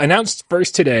 Announced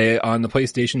first today on the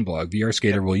PlayStation blog, VR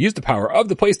Skater will use the power of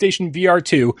the PlayStation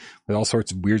VR2 with all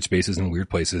sorts of weird spaces and weird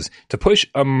places to push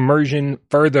immersion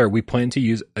further. We plan to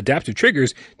use adaptive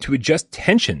triggers to adjust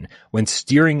tension when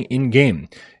steering in-game,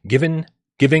 giving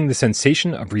the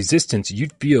sensation of resistance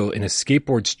you'd feel in a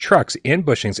skateboard's trucks and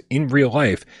bushings in real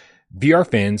life. VR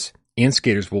fans and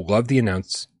skaters will love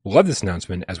this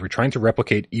announcement as we're trying to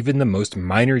replicate even the most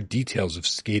minor details of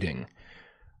skating.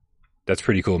 That's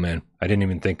pretty cool, man. I didn't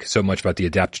even think so much about the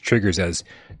adaptive triggers as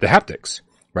the haptics,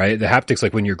 right? The haptics,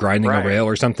 like when you're grinding a rail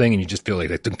or something and you just feel like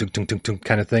that tunk, tunk, tunk, tunk, tunk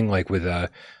kind of thing, like with,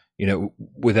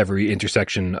 with every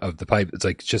intersection of the pipe.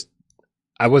 It's just,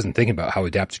 I wasn't thinking about how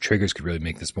adaptive triggers could really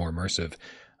make this more immersive.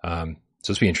 So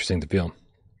it's be interesting to feel.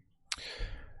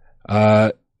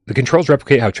 The controls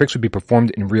replicate how tricks would be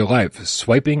performed in real life,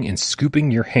 swiping and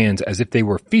scooping your hands as if they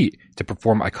were feet to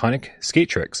perform iconic skate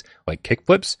tricks like kick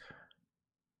flips,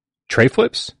 tray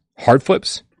flips, hard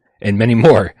flips, and many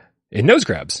more in nose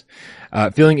grabs.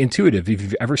 Feeling intuitive if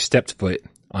you've ever stepped foot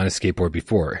on a skateboard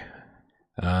before.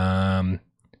 All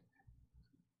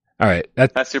right.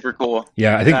 That's super cool.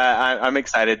 Yeah, I think I'm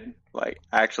excited. Like,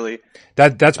 actually,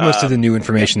 That's most of the new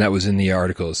information that was in the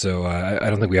article. So I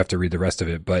don't think we have to read the rest of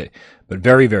it, but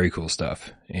very, very cool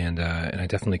stuff. And I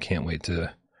definitely can't wait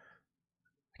to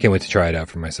try it out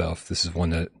for myself. This is one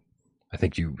that I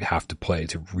think you have to play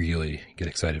to really get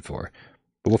excited for.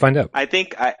 But we'll find out. I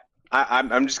think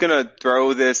I'm just gonna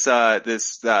throw this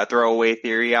throwaway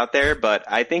theory out there, but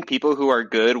I think people who are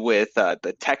good with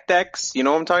the tech decks, you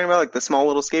know what I'm talking about, like the small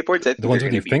little skateboards, I think The ones they're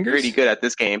with gonna your be fingers? pretty good at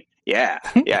this game. Yeah,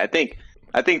 yeah, I think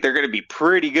they're gonna be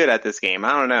pretty good at this game.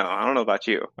 I don't know about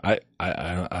you. I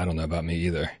don't know about me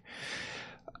either.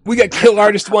 We got Kill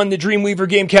Artist 1, the Dreamweaver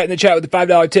Game Cat in the chat with the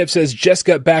 $5 tip, says, just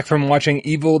got back from watching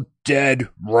Evil Dead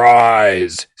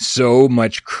Rise. So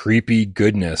much creepy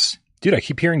goodness. Dude, I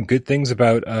keep hearing good things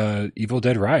about Evil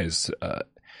Dead Rise.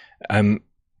 I'm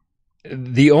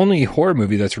the only horror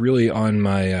movie that's really on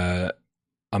my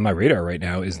radar right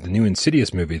now is the new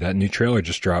Insidious movie. That new trailer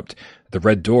just dropped, The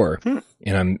Red Door,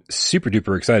 and I'm super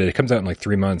duper excited. It comes out in like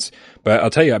 3 months, but I'll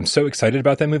tell you, I'm so excited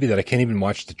about that movie that I can't even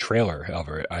watch the trailer,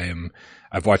 Albert. I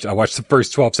watched the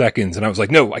first 12 seconds and I was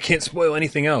like, no, I can't spoil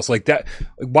anything else like that.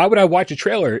 Why would I watch a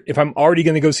trailer if I'm already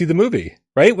going to go see the movie?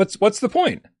 Right? What's the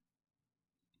point?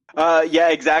 Yeah,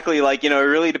 exactly. Like, it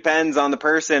really depends on the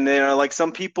person. Like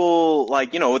some people,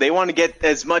 like, they want to get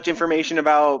as much information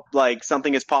about like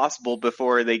something as possible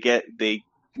before they go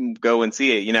and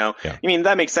see it, Yeah. I mean,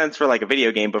 that makes sense for like a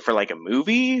video game, but for like a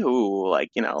movie,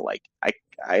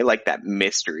 I like that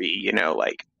mystery,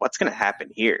 like what's going to happen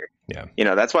here? Yeah.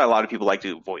 That's why a lot of people like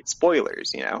to avoid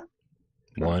spoilers,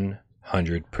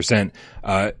 100%.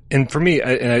 And for me,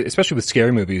 and especially with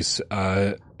scary movies,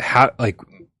 I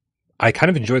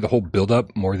kind of enjoy the whole build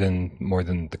up more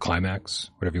than the climax,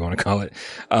 whatever you want to call it.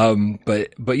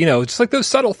 But just like those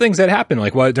subtle things that happen,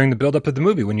 like during the build up of the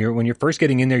movie, when you're first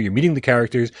getting in there, you're meeting the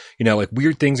characters, like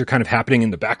weird things are kind of happening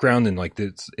in the background, and like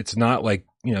it's not like,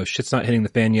 shit's not hitting the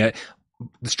fan yet.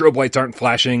 The strobe lights aren't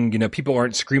flashing, people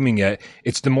aren't screaming yet.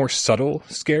 It's the more subtle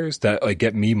scares that like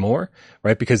get me more,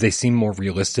 right? Because they seem more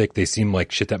realistic. They seem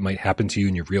like shit that might happen to you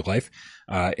in your real life.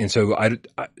 And so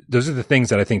those are the things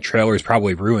that I think trailers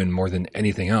probably ruin more than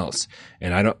anything else.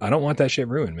 And I don't want that shit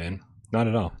ruined, man. Not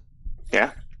at all.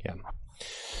 Yeah. Yeah.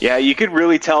 Yeah. You could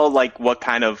really tell like what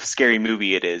kind of scary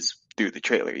movie it is through the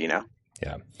trailer, Yeah.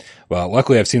 Well,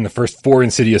 luckily I've seen the first 4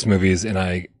 Insidious movies and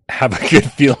I have a good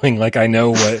feeling, like I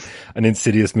know what an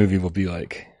Insidious movie will be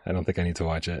like. I don't think I need to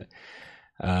watch it.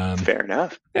 Fair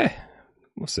enough. Yeah,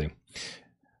 we'll see.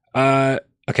 Okay, I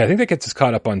think that gets us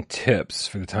caught up on tips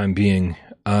for the time being.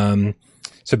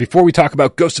 So before we talk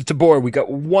about Ghost of Tabor, we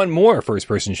got one more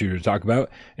first-person shooter to talk about,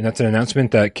 and that's an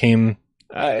announcement that came,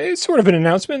 sort of an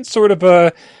announcement, sort of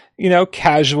a,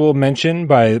 casual mention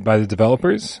by the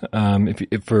developers.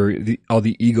 If for all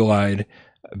the eagle-eyed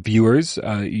viewers,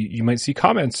 you might see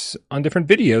comments on different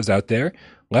videos out there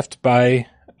left by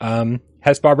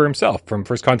Hess-Barber himself from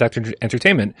First Contact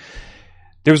Entertainment.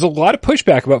 There was a lot of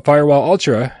pushback about Firewall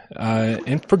Ultra,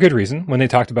 and for good reason, when they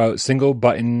talked about single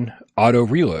button auto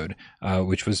reload,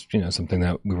 which was, something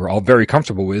that we were all very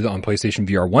comfortable with on PlayStation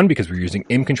VR1 because we were using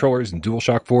aim controllers and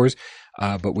DualShock 4s.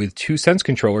 But with 2 Sense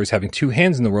controllers, having 2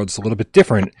 hands in the world is a little bit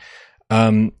different.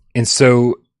 And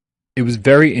so it was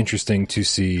very interesting to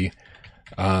see,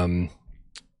 that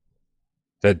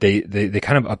they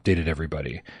kind of updated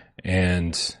everybody.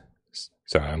 And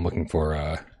sorry, I'm looking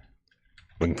for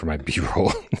my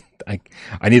B-roll. I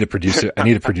need a producer. I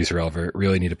need a producer, Albert.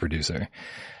 Really need a producer.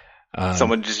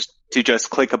 Someone to just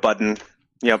click a button.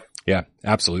 Yep. Yeah,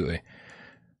 absolutely.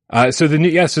 So the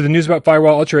news about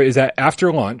Firewall Ultra is that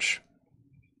after launch,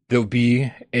 there'll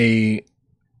be a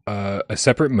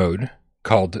separate mode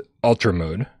called Ultra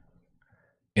Mode.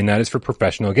 And that is for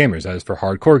professional gamers. That is for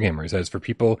hardcore gamers. That is for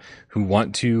people who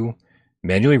want to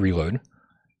manually reload,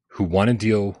 who want to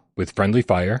deal with friendly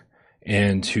fire,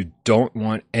 and who don't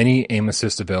want any aim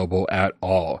assist available at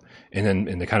all. And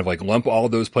they kind of like lump all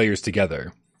those players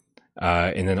together.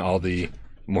 And then all the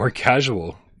more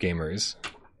casual gamers,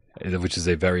 which is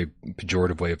a very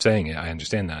pejorative way of saying it, I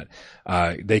understand that,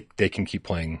 they can keep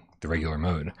playing the regular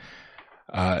mode.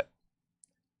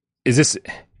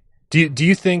 Do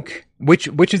you think which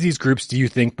of these groups do you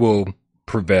think will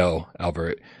prevail,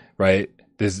 Albert? Right?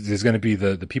 There's going to be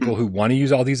the people who want to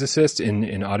use all these assists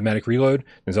in automatic reload.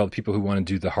 There's all the people who want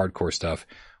to do the hardcore stuff.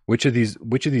 Which of these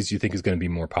do you think is going to be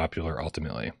more popular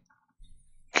ultimately?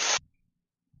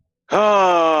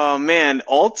 Oh man,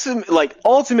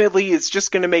 ultimately it's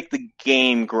just going to make the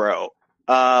game grow.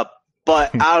 But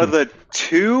out of the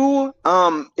two,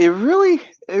 it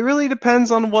really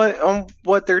depends on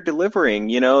what they're delivering.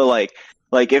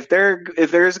 Like if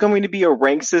there's going to be a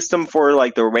rank system for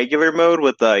like the regular mode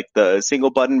with like the single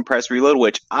button press reload,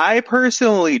 which I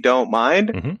personally don't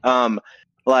mind.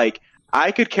 Like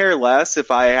I could care less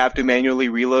if I have to manually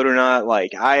reload or not.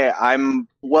 Like I'm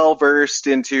well versed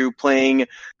into playing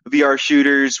VR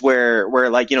shooters where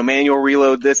like, you know, manual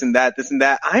reload this and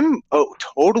that. I'm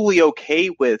totally okay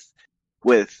with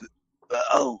with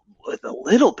a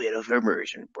little bit of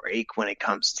immersion break when it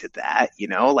comes to that, you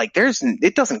know, like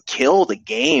it doesn't kill the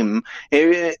game,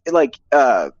 in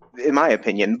my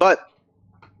opinion. But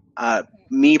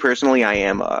me personally, I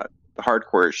am a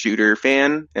hardcore shooter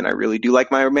fan, and I really do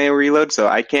like my manual reload, so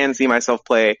I can see myself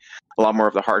play a lot more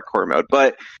of the hardcore mode.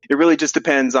 But it really just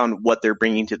depends on what they're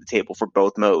bringing to the table for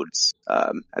both modes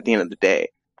at the end of the day.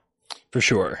 For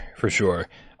sure.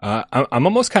 I'm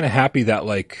almost kind of happy that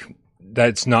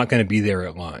that's not going to be there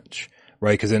at launch,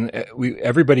 right? Because then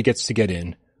everybody gets to get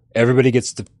in, everybody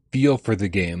gets to feel for the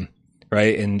game,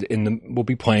 right? And we'll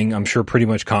be playing, I'm sure, pretty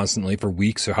much constantly for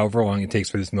weeks or however long it takes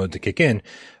for this mode to kick in,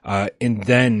 and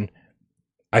then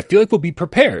I feel like we'll be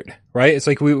prepared, right? It's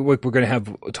like we're going to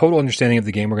have a total understanding of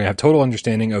the game. We're going to have total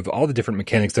understanding of all the different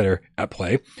mechanics that are at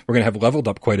play. We're going to have leveled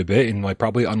up quite a bit and like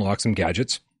probably unlock some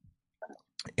gadgets.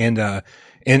 And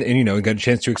you know, got a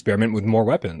chance to experiment with more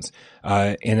weapons.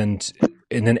 And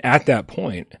then at that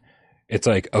point, it's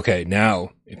like, okay,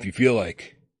 now if you feel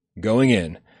like going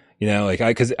in, you know, like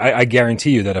cause I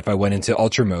guarantee you that if I went into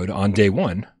ultra mode on day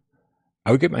one, I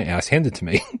would get my ass handed to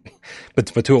me, but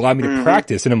to allow me to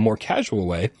practice in a more casual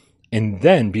way and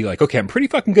then be like, okay, I'm pretty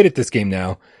fucking good at this game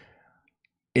now.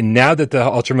 And now that the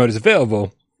ultra mode is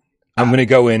available, I'm going to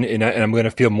go in and I'm going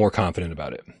to feel more confident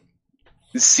about it.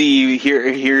 See,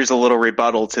 here's a little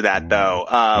rebuttal to that though.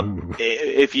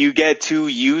 If you get too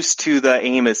used to the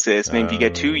aim assist, maybe if you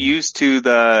get too used to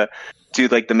the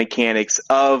mechanics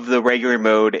of the regular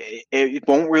mode, it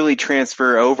won't really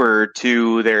transfer over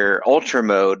to their ultra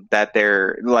mode that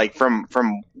they're like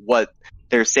from what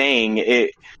they're saying.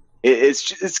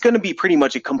 It's going to be pretty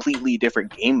much a completely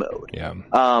different game mode. Yeah.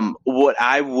 What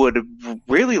I would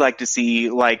really like to see,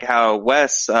 like how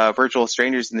Wes, Virtual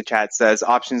Strangers in the chat says,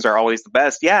 options are always the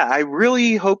best. Yeah, I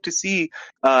really hope to see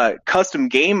custom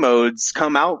game modes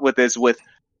come out with this with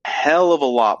hell of a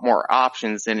lot more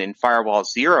options than in Firewall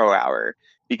 0 Hour.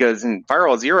 Because in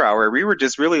Firewall 0 Hour, we were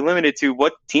just really limited to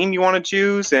what team you want to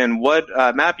choose and what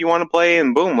map you want to play,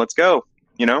 and boom, let's go.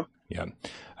 You know? Yeah.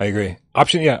 I agree.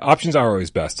 Options are always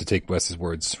best, to take Wes's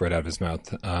words right out of his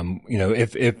mouth. You know,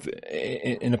 if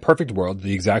in a perfect world,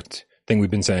 the exact thing we've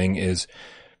been saying is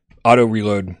auto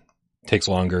reload takes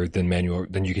longer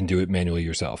than you can do it manually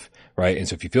yourself, right? And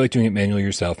so if you feel like doing it manually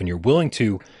yourself and you're willing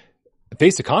to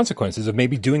face the consequences of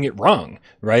maybe doing it wrong,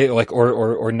 right? Like,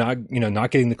 or not, you know,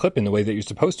 not getting the clip in the way that you're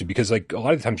supposed to, because like a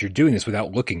lot of the times you're doing this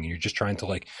without looking and you're just trying to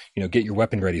like, you know, get your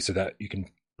weapon ready so that you can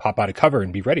pop out of cover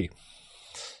and be ready.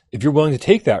 If you're willing to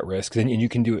take that risk, then and you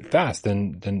can do it fast,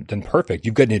 then perfect.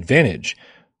 You've got an advantage,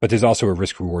 but there's also a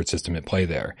risk reward system at play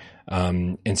there.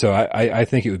 And so I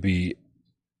think it would be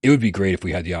great if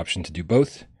we had the option to do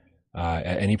both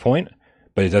at any point.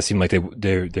 But it does seem like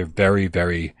they're very,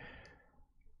 very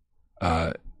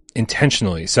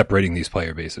intentionally separating these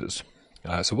player bases.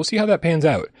 So we'll see how that pans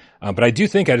out. But I do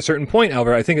think at a certain point,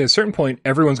 Albert,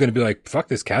 everyone's going to be like, fuck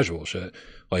this casual shit.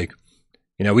 Like,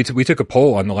 you know, we took a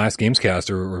poll on the last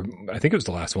GAMESCAST, or I think it was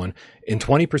the last one, and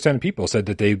 20% of people said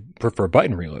that they prefer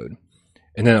button reload.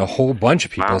 And then a whole bunch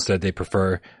of people said they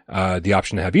prefer the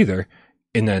option to have either.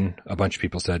 And then a bunch of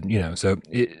people said, you know, so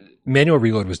manual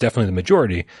reload was definitely the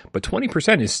majority, but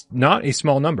 20% is not a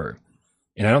small number.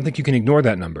 And I don't think you can ignore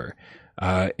that number.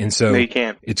 And so no, you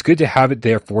can't. It's good to have it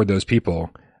there for those people.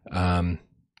 But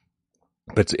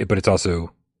it's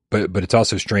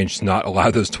also strange to not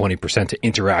allow those 20% to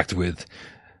interact with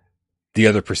the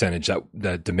other percentage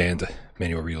that demand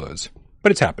manual reloads.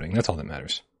 But it's happening. That's all that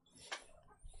matters.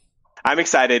 I'm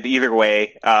excited either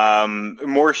way.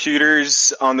 More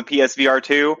shooters on the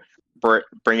PSVR2.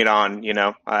 Bring it on. You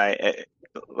know,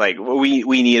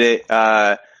 we need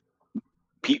it.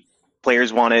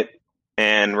 Players want it,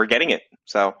 and we're getting it.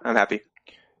 So I'm happy.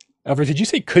 Alfred, did you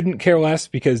say couldn't care less?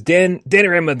 Because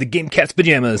Danarama, the GameCast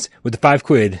pajamas with the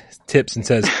 £5 tips and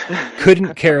says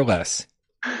couldn't care less.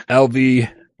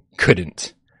 LV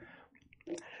couldn't.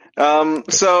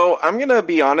 So I'm gonna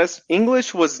be honest.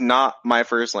 English was not my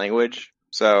first language,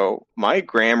 so my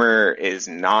grammar is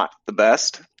not the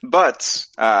best. But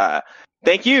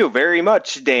thank you very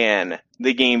much, Dan,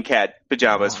 the GameCat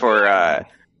pajamas, for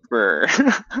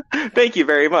thank you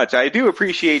very much. I do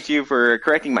appreciate you for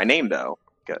correcting my name, though,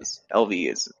 because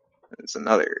LV is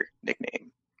another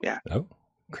nickname. Yeah. Oh,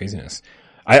 craziness.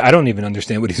 I don't even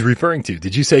understand what he's referring to.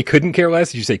 Did you say couldn't care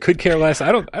less? Did you say could care less?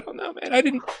 I don't know, man. I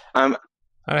didn't. I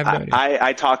have no idea.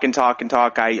 I talk and talk and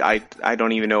talk. I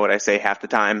don't even know what I say half the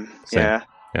time. Same. Yeah.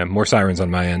 Yeah, more sirens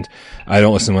on my end. I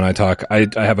don't listen when I talk. I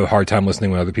have a hard time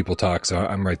listening when other people talk, so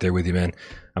I'm right there with you, man.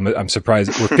 I'm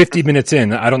surprised. We're 50 minutes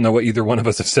in. I don't know what either one of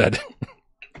us have said.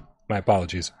 My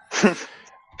apologies.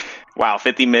 Wow,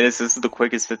 50 minutes. This is the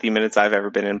quickest 50 minutes I've ever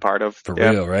been in part of. For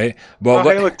real, right? Well,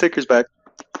 hey, look, Tigger's back.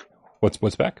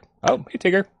 What's back? Oh, hey,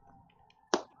 Tigger.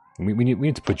 We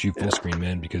need to put you full screen,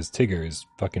 man, because Tigger is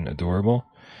fucking adorable.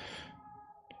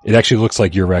 It actually looks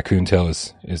like your raccoon tail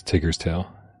is Tigger's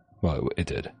tail. Well, it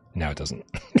did. Now it doesn't.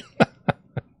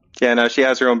 Yeah, no, she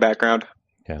has her own background.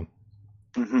 Yeah.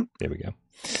 Mm-hmm. There we go.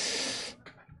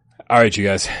 All right, you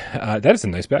guys. That is a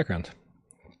nice background.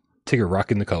 Tigger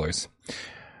rocking the colors.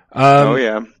 Oh,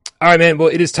 yeah. All right, man. Well,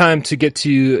 it is time to get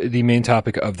to the main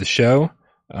topic of the show.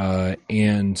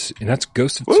 And that's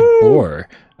Ghost of Tabor.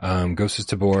 Ghost of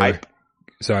Tabor. Hype.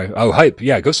 Sorry. Oh, hype.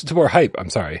 Yeah, Ghost of Tabor hype. I'm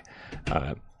sorry.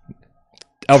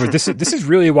 Albert, this is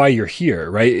really why you're here,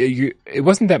 right? It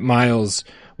wasn't that Miles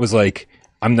was like,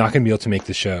 I'm not going to be able to make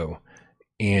the show.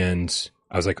 And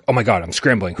I was like, oh my God, I'm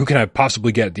scrambling. Who can I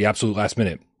possibly get at the absolute last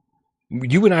minute?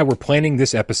 You and I were planning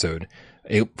this episode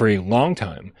for a long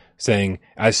time, saying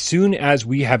as soon as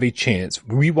we have a chance,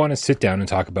 we want to sit down and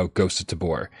talk about Ghost of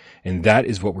Tabor. And that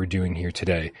is what we're doing here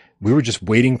today. We were just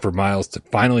waiting for Miles to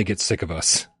finally get sick of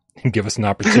us and give us an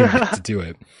opportunity to do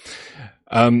it.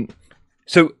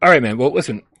 So, all right, man. Well,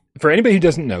 listen, for anybody who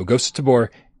doesn't know, Ghost of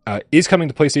Tabor is coming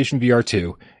to PlayStation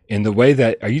VR2 in the way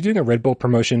that, are you doing a Red Bull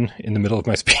promotion in the middle of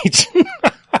my speech?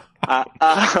 Are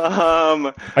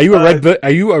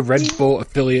you a Red Bull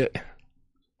affiliate?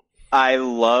 I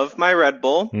love my Red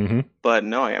Bull, Mm-hmm. but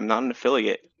no, I am not an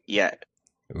affiliate yet.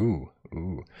 Ooh.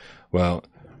 Well,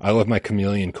 I love my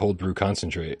Chameleon cold brew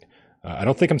concentrate. I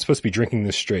don't think I'm supposed to be drinking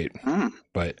this straight,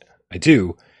 but I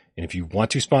do. And if you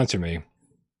want to sponsor me,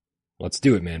 let's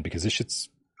do it, man, because this shit's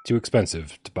too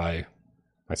expensive to buy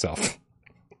myself.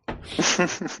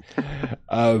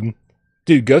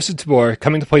 Dude, Ghost of Tabor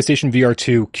coming to PlayStation VR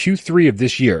 2 Q3 of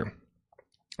this year.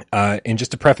 And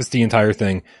just to preface the entire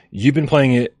thing, you've been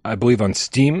playing it, I believe, on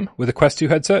Steam with a Quest 2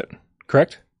 headset,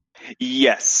 correct?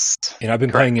 Yes. And I've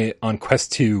been playing it on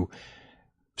Quest 2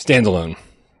 standalone,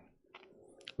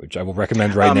 which I will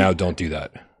recommend right now. Don't do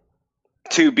that.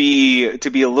 To be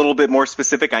a little bit more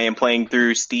specific, I am playing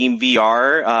through Steam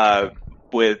VR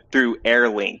through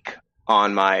AirLink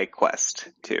on my Quest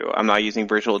 2. I'm not using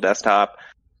virtual desktop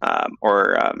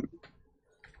or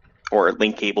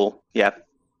link cable. Yeah.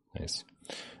 Nice.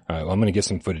 All right. Well, I'm going to get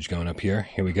some footage going up here.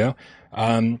 Here we go.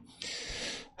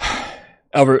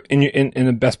 Albert, in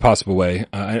the best possible way,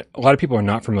 a lot of people are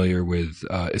not familiar with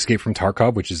Escape from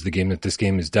Tarkov, which is the game that this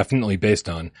game is definitely based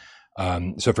on.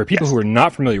 So for people who are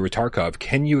not familiar with Tarkov,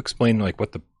 can you explain like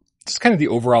what just kind of the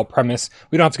overall premise?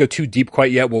 We don't have to go too deep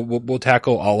quite yet. We'll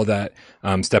tackle all of that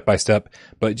step by step,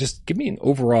 but just give me an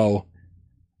overall.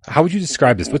 How would you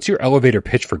describe this? What's your elevator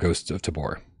pitch for Ghost of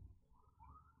Tabor?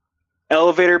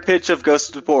 Elevator pitch of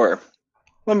Ghost of Tabor.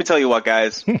 Let me tell you what,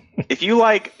 guys. If you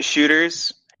like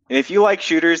shooters, and if you like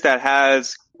shooters that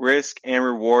has risk and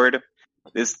reward,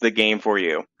 this is the game for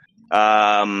you.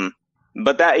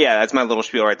 But that's my little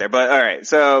spiel right there. But all right.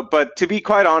 So, but to be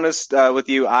quite honest with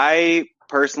you, I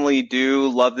personally do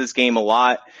love this game a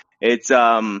lot. It's,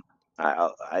 I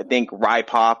think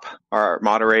Rypop, our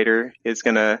moderator, is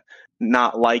going to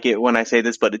not like it when I say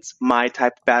this, but it's my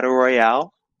type of battle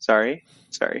royale. Sorry.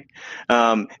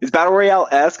 It's battle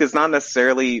royale-esque. It's not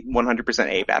necessarily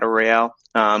 100% a battle royale.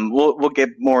 We'll get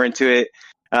more into it.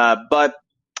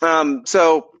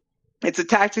 So it's a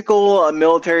tactical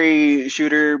military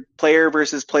shooter, player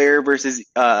versus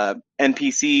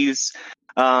NPCs.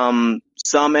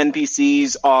 Some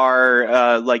NPCs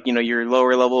are your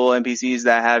lower level NPCs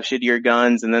that have shittier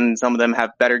guns, and then some of them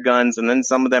have better guns, and then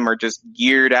some of them are just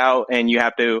geared out, and you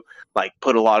have to like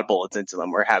put a lot of bullets into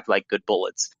them or have like good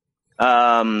bullets.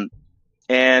 And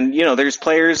there's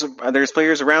players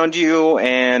around you,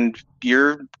 and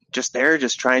you're just there,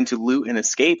 just trying to loot and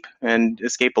escape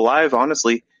alive.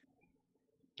 Honestly.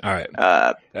 All right.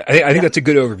 I think that's a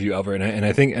good overview, Albert, and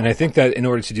I think that in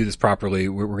order to do this properly,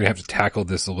 we're going to have to tackle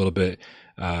this a little bit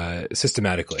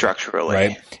systematically, structurally,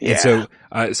 right? Yeah.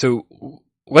 And so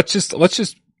let's just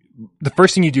the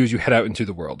first thing you do is you head out into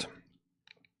the world,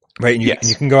 right? And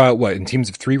you can go out in teams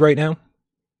of 3 right now.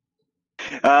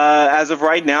 As of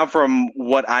right now, from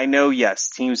what I know, yes,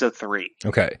 teams of 3.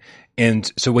 Okay.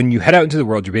 And so when you head out into the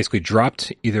world, you're basically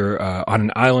dropped either on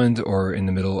an island or in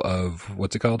the middle of,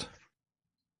 what's it called?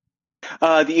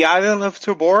 The island of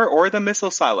Tabor or the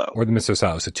missile silo. Or the Missile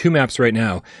Silo. So 2 maps right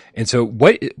now. And so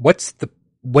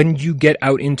when you get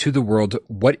out into the world,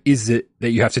 what is it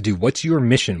that you have to do? What's your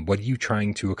mission? What are you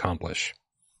trying to accomplish?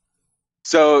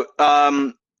 So,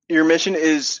 your mission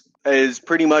is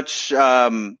pretty much,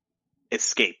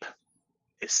 escape,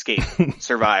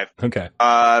 survive. Okay.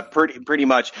 Pretty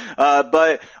much.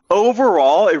 But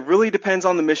overall, it really depends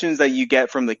on the missions that you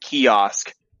get from the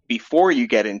kiosk before you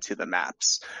get into the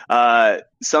maps. Because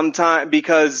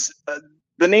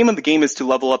the name of the game is to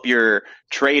level up your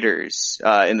traders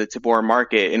in the Tabor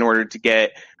market in order to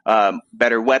get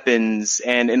better weapons.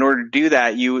 And in order to do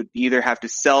that, you would either have to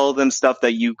sell them stuff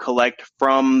that you collect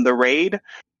from the raid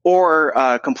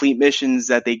or complete missions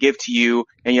that they give to you,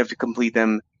 and you have to complete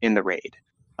them in the raid.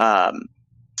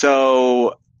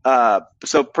 So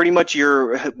pretty much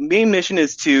your main mission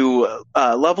is to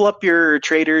level up your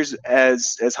traders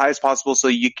as high as possible, so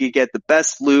you can get the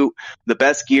best loot, the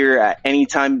best gear at any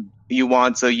time you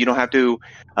want. So you don't have to.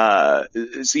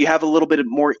 So you have a little bit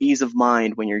more ease of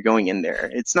mind when you're going in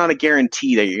there. It's not a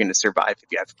guarantee that you're going to survive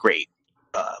if you have great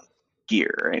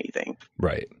gear or anything.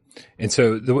 Right. And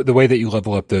so the way that you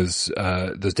level up those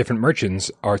different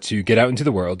merchants are to get out into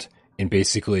the world and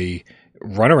basically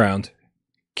run around,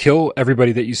 kill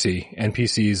everybody that you see,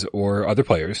 NPCs or other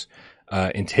players,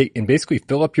 and basically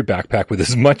fill up your backpack with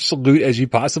as much loot as you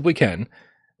possibly can,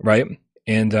 right?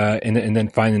 And then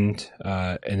find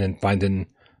an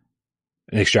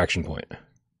extraction point.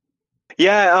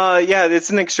 Yeah, it's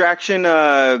an extraction,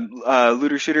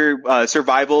 looter shooter,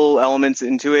 survival elements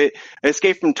into it.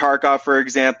 Escape from Tarkov, for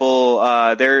example,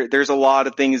 there's a lot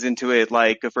of things into it.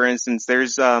 Like, for instance,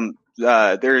 there's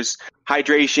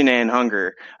hydration and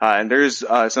hunger. And there's,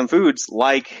 some foods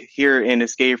like here in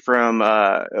Escape from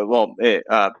Tarkov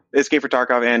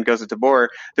and Ghost of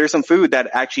Tabor. There's some food that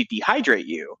actually dehydrate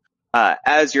you,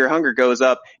 as your hunger goes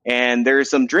up. And there's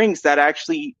some drinks that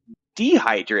actually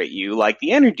dehydrate you, like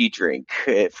the energy drink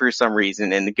for some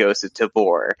reason in the Ghost of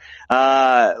Tabor.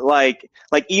 And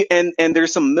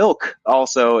there's some milk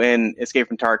also in Escape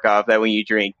from Tarkov that when you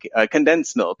drink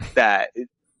condensed milk, that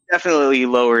definitely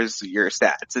lowers your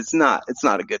stats. It's not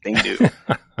a good thing to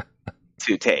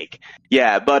take.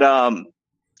 Yeah, but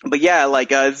yeah,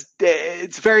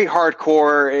 it's very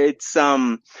hardcore. It's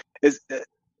a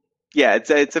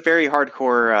very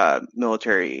hardcore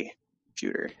military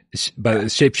shooter. But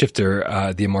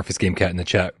Shapeshifter, the amorphous game cat in the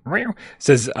chat,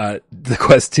 says the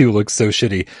Quest 2 looks so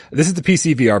shitty. This is the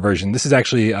PC VR version. This is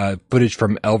actually footage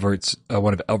from Elvert's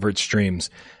one of Elvert's streams,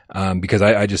 because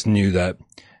I just knew that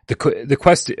the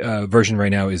Quest version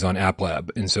right now is on App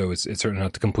Lab, and so it's certainly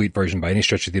not the complete version by any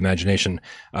stretch of the imagination.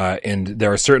 And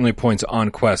there are certainly points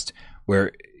on Quest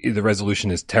where the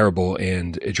resolution is terrible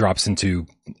and it drops into,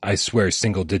 I swear,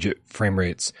 single digit frame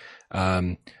rates.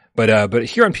 But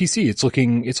here on PC, it's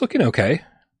looking okay.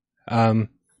 But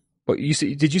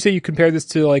did you say you compare this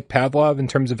to like Pavlov in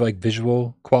terms of like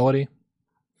visual quality?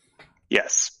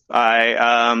 Yes. I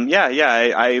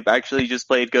actually just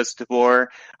played Ghost of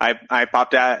War. I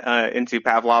popped into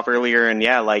Pavlov earlier, and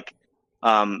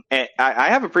I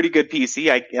have a pretty good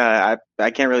PC. I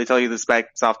can't really tell you the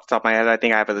specs off the top of my head. I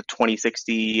think I have a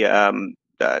 2060 GeForce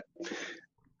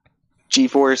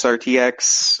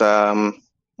RTX.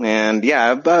 And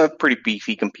yeah, a pretty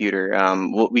beefy computer.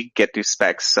 We get to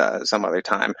specs some other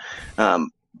time.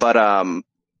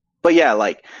 But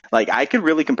yeah, I could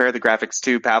really compare the graphics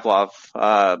to Pavlov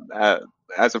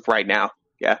as of right now.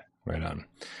 Yeah. Right on.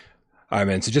 All right,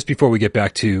 man. So just before we get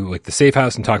back to like the safe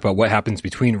house and talk about what happens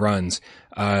between runs,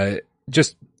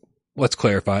 just let's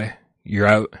clarify. You're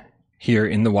out here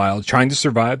in the wild trying to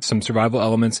survive, some survival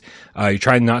elements. You're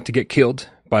trying not to get killed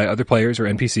by other players or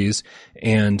NPCs.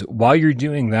 And while you're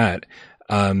doing that,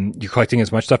 you're collecting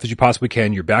as much stuff as you possibly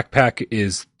can. Your backpack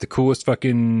is the coolest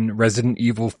fucking Resident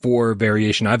Evil 4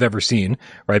 variation I've ever seen,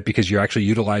 right? Because you're actually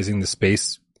utilizing the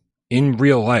space in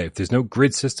real life. There's no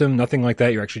grid system, nothing like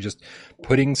that. You're actually just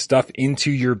putting stuff into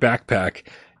your backpack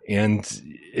and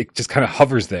it just kind of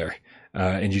hovers there.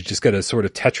 And you just got to sort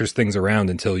of Tetris things around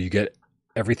until you get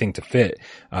everything to fit.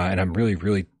 And I'm really,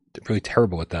 really, really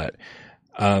terrible at that.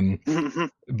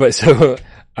 But so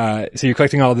you're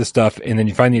collecting all this stuff and then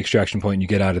you find the extraction point and you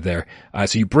get out of there.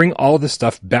 So you bring all this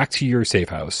stuff back to your safe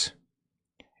house.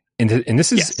 And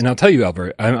this is, yes. And I'll tell you,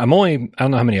 Albert, I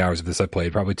don't know how many hours of this I've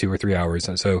played, probably 2 or 3 hours.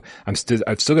 So I've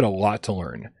still got a lot to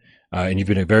learn. And you've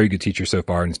been a very good teacher so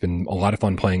far and it's been a lot of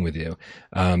fun playing with you.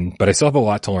 But I still have a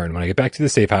lot to learn. When I get back to the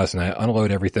safe house and I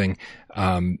unload everything,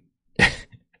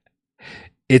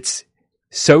 it's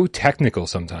so technical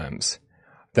sometimes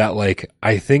that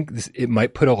I think it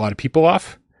might put a lot of people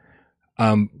off.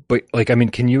 But like, I mean,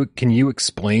 can you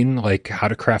explain like how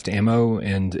to craft ammo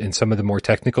and some of the more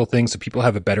technical things so people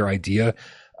have a better idea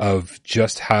of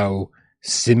just how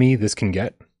simmy this can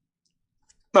get?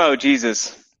 Oh,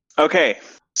 Jesus. Okay.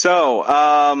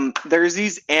 So, there's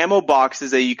these ammo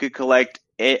boxes that you could collect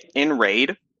in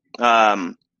Raid.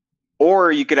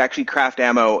 Or you could actually craft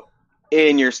ammo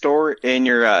in your store, in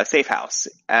your safe house,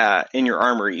 in your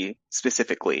armory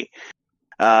specifically.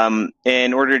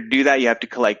 In order to do that, you have to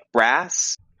collect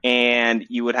brass, and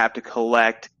you would have to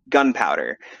collect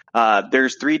gunpowder.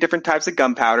 There's 3 different types of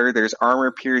gunpowder. There's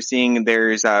armor piercing.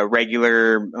 There's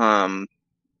regular armor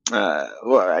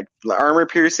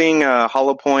piercing,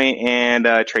 hollow point, and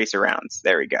tracer rounds.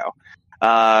 There we go.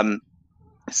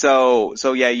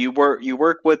 So yeah, you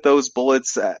work with those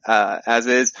bullets as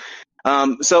is.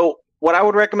 So what I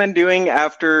would recommend doing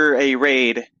after a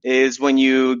raid is when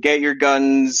you get your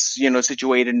guns,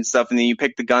 situated and stuff, and then you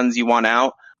pick the guns you want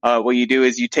out. What you do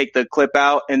is you take the clip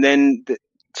out, and then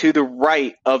to the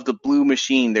right of the blue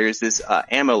machine, there's this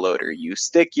ammo loader. You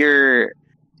stick your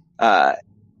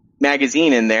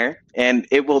magazine in there, and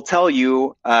it will tell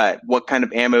you what kind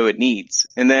of ammo it needs.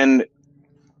 And then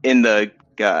in the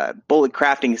bullet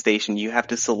crafting station, you have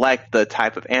to select the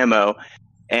type of ammo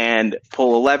and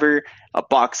pull a lever. A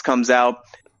box comes out,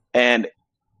 and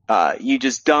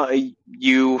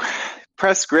you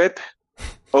press grip,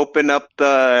 open up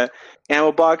the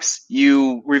ammo box,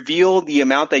 you reveal the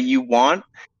amount that you want,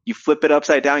 you flip it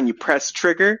upside down, you press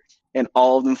trigger, and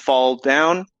all of them fall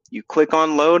down. You click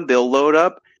on load, they'll load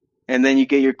up, and then you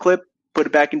get your clip, put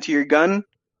it back into your gun,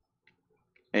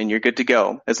 and you're good to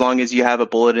go, as long as you have a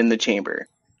bullet in the chamber.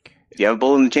 If you have a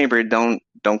bullet in the chamber, don't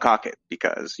cock it,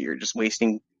 because you're just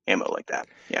wasting ammo like that.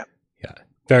 Yeah.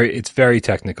 It's very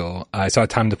technical. I saw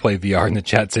Time to Play VR in the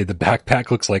chat say the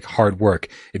backpack looks like hard work.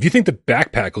 If you think the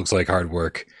backpack looks like hard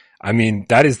work, I mean,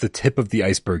 that is the tip of the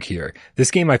iceberg here. This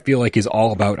game, I feel like, is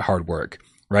all about hard work,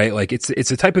 right? Like it's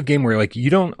a type of game where like you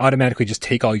don't automatically just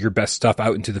take all your best stuff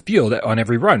out into the field on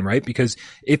every run, right? Because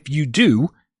if you do,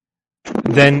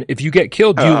 then if you get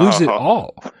killed, you lose it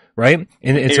all. Right.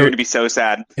 And you're so going to be so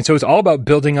sad. And so it's all about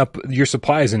building up your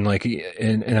supplies and like,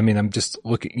 and I mean, I'm just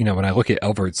looking, when I look at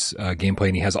Elvert's gameplay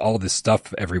and he has all this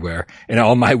stuff everywhere and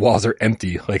all my walls are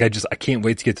empty. Like I can't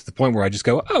wait to get to the point where I just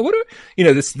go, oh,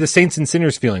 the Saints and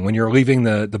Sinners feeling when you're leaving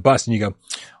the bus and you go,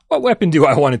 what weapon do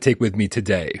I want to take with me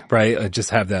today? Right. Just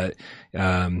have that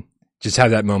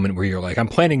moment where you're like, I'm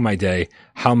planning my day.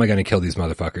 How am I going to kill these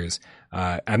motherfuckers?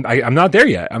 I'm not there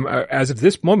yet. As of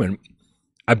this moment,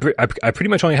 I pretty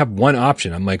much only have one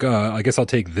option. I'm like, I guess I'll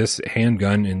take this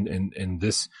handgun and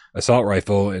this assault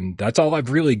rifle, and that's all I've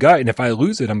really got. And if I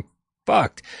lose it, I'm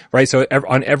fucked, right? So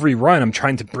on every run, I'm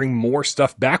trying to bring more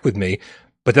stuff back with me.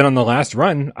 But then on the last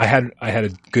run, I had a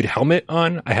good helmet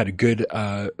on. I had a good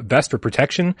vest for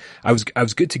protection. I was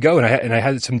good to go, and I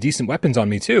had some decent weapons on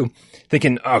me too.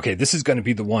 Thinking, okay, this is going to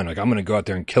be the one. Like I'm going to go out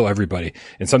there and kill everybody.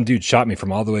 And some dude shot me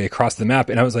from all the way across the map,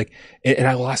 and I was like, and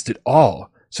I lost it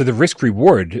all. So the risk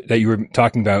reward that you were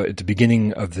talking about at the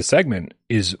beginning of the segment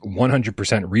is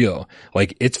 100% real.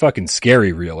 Like it's fucking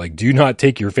scary real. Like do not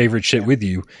take your favorite shit with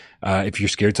you, if you're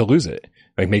scared to lose it.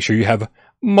 Like make sure you have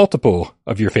multiple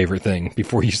of your favorite thing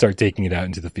before you start taking it out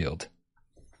into the field.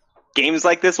 Games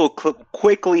like this will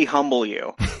quickly humble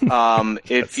you.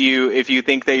 If you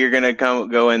think that you're going to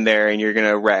go in there and you're going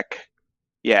to wreck.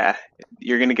 Yeah,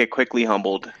 you're going to get quickly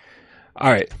humbled.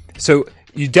 All right. So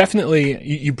you definitely,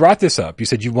 you brought this up. You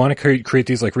said you want to create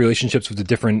these like relationships with the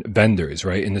different vendors,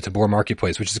 right? In the Tabor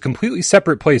marketplace, which is a completely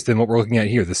separate place than what we're looking at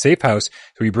here. The safe house,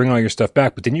 where you bring all your stuff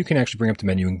back, but then you can actually bring up the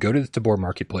menu and go to the Tabor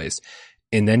marketplace.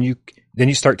 And then you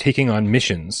start taking on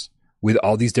missions with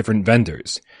all these different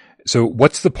vendors. So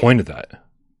what's the point of that?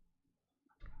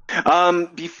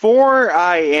 Before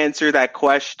I answer that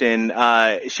question,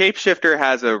 Shapeshifter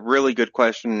has a really good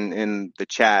question in the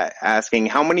chat asking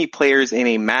how many players in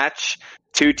a match?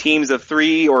 2 teams of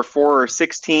 3 or 4 or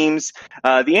 6 teams?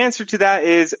 The answer to that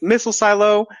is Missile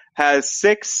Silo has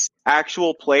 6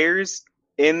 actual players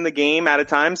in the game at a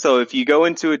time. So if you go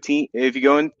into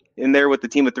in there with the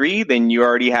team of 3, then you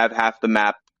already have half the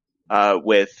map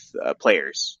with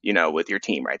players, with your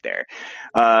team right there.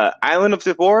 Island of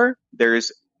Tabor,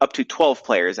 there's up to 12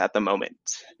 players at the moment.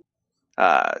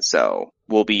 So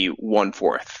we'll be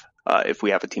 1/4 if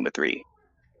we have a team of 3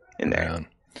 in there. Yeah.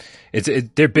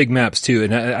 They're big maps too,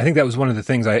 and I think that was one of the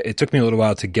things it took me a little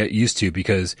while to get used to,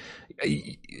 because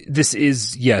this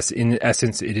is, yes, in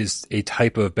essence, it is a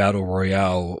type of battle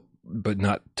royale, but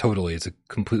not totally. It's a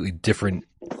completely different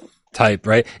type,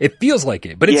 right? It feels like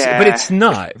it, but it's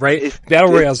not, right?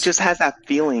 Battle royales just has that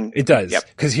feeling. It does,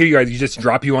 because here you are. You just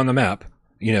drop you on the map,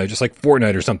 just like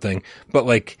Fortnite or something, but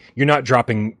like you're not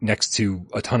dropping next to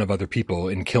a ton of other people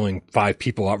and killing 5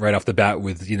 people out right off the bat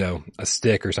with, a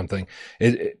stick or something.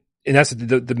 And that's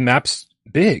the map's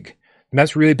big. The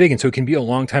map's really big. And so it can be a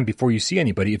long time before you see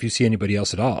anybody, if you see anybody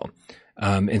else at all.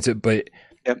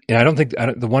 Yep. And I don't think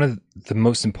one of the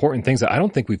most important things that I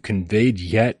don't think we've conveyed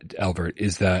yet, Albert,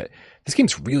 is that this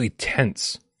game's really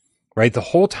tense, right? The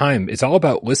whole time it's all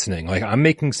about listening. Like I'm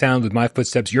making sound with my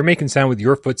footsteps, you're making sound with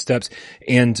your footsteps,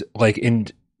 and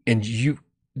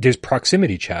there's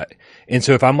proximity chat. And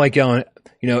so if I'm like yelling,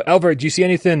 Albert, do you see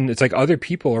anything? It's like other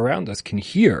people around us can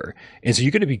hear. And so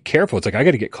you got to be careful. It's like, I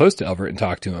got to get close to Albert and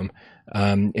talk to him,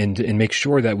 and make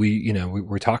sure that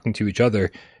we're talking to each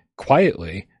other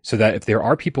quietly so that if there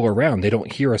are people around, they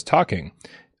don't hear us talking.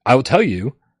 I will tell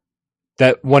you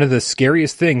that one of the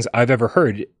scariest things I've ever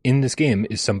heard in this game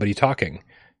is somebody talking,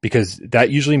 because that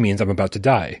usually means I'm about to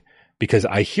die, because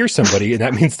I hear somebody and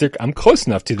that means I'm close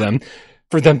enough to them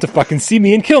for them to fucking see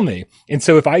me and kill me. And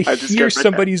so if I hear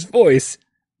somebody's voice,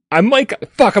 I'm like,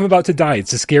 fuck, I'm about to die.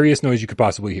 It's the scariest noise you could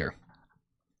possibly hear.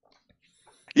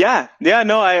 Yeah,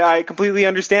 no, I completely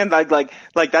understand. Like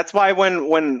that's why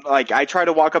when like I try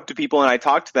to walk up to people and I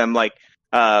talk to them, like,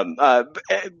 you know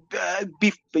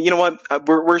what?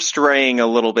 We're straying a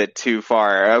little bit too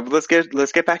far. Let's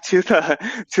get back to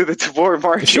the Tabor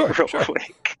market real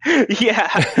quick.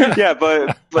 Yeah,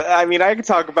 but I mean, I could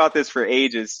talk about this for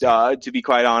ages. To be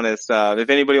quite honest, if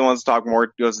anybody wants to talk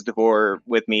more, goes to Tabor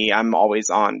with me. I'm always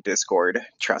on Discord.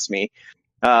 Trust me.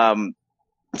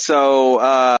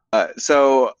 So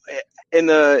in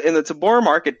the Tabor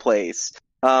marketplace,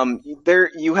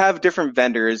 you have different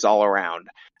vendors all around.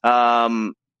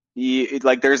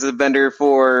 There's a vendor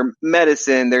for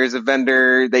medicine. There's a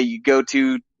vendor that you go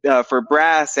to for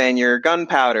brass and your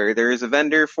gunpowder. There's a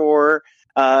vendor for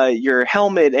your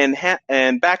helmet and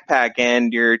backpack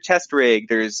and your chest rig.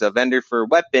 There's a vendor for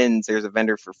weapons. There's a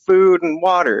vendor for food and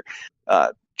water.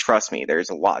 Trust me, there's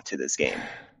a lot to this game.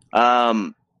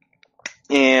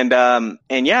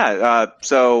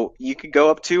 So you could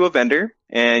go up to a vendor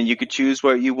and you could choose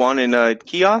what you want in a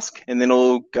kiosk, and then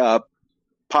it'll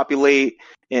populate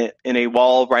in a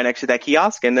wall right next to that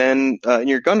kiosk. And then in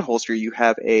your gun holster, you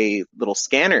have a little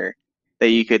scanner that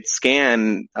you could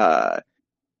scan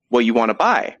what you want to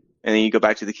buy. And then you go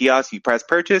back to the kiosk, you press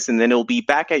purchase, and then it'll be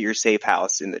back at your safe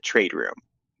house in the trade room.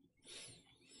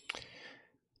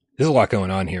 There's a lot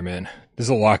going on here, man. There's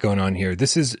a lot going on here.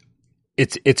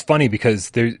 It's funny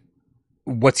because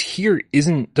what's here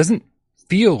doesn't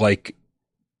feel like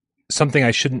something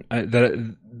I shouldn't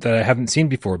that I haven't seen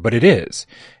before, but it is.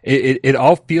 It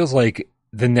all feels like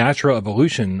the natural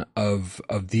evolution of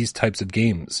these types of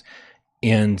games,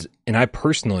 and I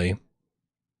personally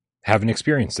haven't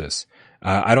experienced this.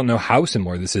 I don't know how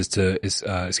similar this is to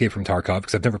Escape from Tarkov,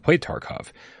 because I've never played Tarkov,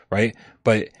 right?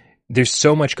 But there's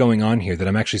so much going on here that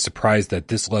I'm actually surprised that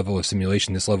this level of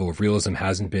simulation, this level of realism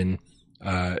hasn't been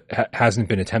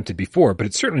attempted before, but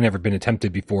it's certainly never been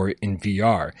attempted before in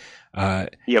VR.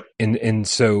 Yep. And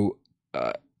so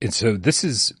this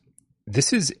is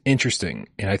interesting.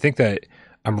 And I think that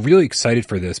I'm really excited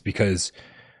for this, because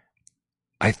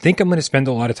I think I'm going to spend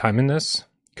a lot of time in this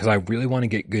because I really want to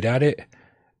get good at it.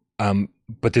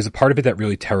 But there's a part of it that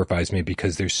really terrifies me,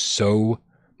 because there's so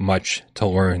much to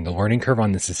learn. The learning curve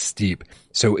on this is steep.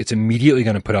 So it's immediately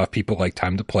going to put off people like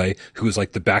Time to Play, who's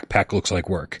like, the backpack looks like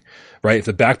work, right? If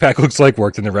the backpack looks like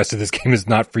work, then the rest of this game is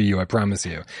not for you, I promise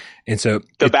you. And so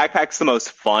the backpack's the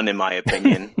most fun, in my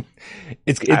opinion.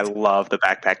 I love the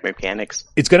backpack mechanics.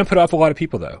 It's going to put off a lot of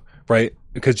people though, right?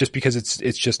 Because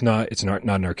it's not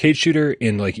an arcade shooter,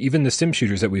 and like even the sim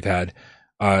shooters that we've had,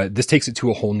 this takes it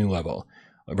to a whole new level.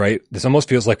 Right. This almost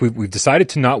feels like we've decided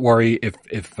to not worry if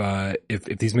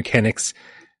these mechanics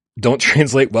don't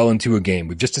translate well into a game.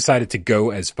 We've just decided to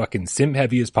go as fucking sim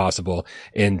heavy as possible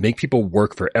and make people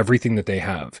work for everything that they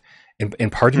have.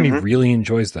 And part of me really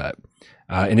enjoys that.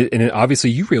 And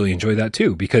obviously you really enjoy that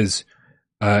too, because,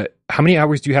 how many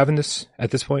hours do you have in this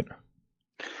at this point?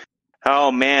 Oh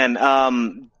man.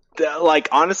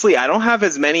 Honestly, I don't have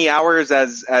as many hours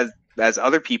as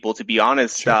other people, to be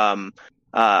honest. Sure.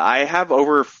 I have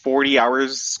over 40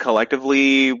 hours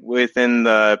collectively within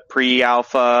the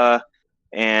pre-alpha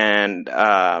and,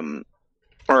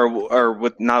 or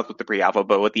with, not with the pre-alpha,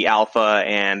 but with the alpha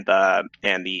and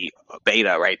the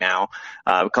beta right now.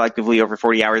 Collectively over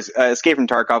 40 hours. Escape from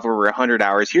Tarkov over 100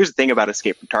 hours. Here's the thing about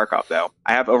Escape from Tarkov though.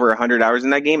 I have over 100 hours in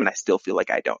that game and I still feel like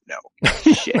I don't know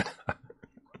shit.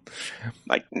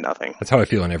 Like nothing. That's how I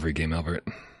feel in every game, Albert.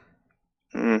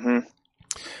 Mm-hmm.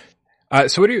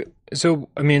 So what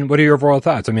are your overall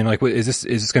thoughts? I mean, like, is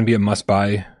this going to be a must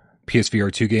buy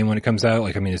PSVR2 game when it comes out.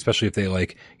 Like, I mean, especially if they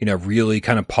like, really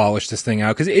kind of polish this thing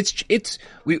out. Cause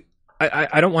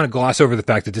I don't want to gloss over the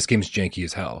fact that this game's janky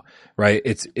as hell, right?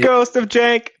 Ghost of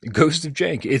Jank. Ghost of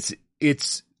Jank.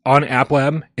 It's on App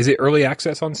Lab. Is it early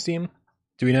access on Steam?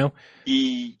 Do we know?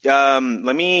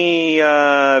 Let me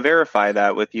verify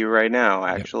that with you right now,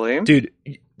 actually. Yep. Dude,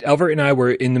 Elvert and I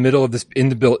were in the middle of this in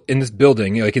this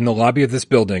building, like in the lobby of this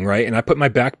building, right? And I put my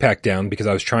backpack down because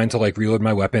I was trying to like reload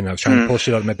my weapon. I was trying to pull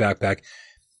shit out of my backpack,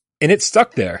 and it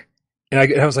stuck there. And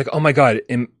I was like, "Oh my god,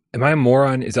 am I a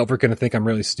moron? Is Elvert going to think I'm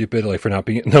really stupid, like for not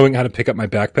knowing how to pick up my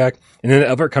backpack?" And then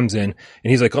Elvert comes in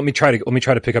and he's like, "Let me try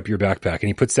to pick up your backpack." And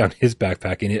he puts down his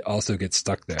backpack, and it also gets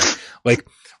stuck there. Like,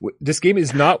 this game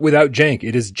is not without jank;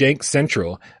 it is jank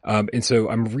central. And so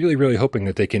I'm really, really hoping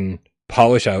that they can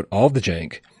polish out all the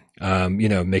jank,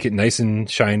 make it nice and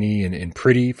shiny and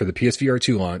pretty for the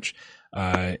PSVR2 launch.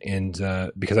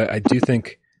 Because I do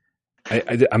think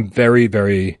I'm very,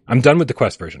 very, I'm done with the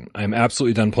Quest version. I'm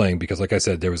absolutely done playing because, like I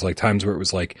said, there was like times where it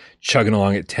was like chugging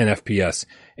along at 10 FPS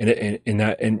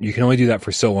and you can only do that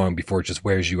for so long before it just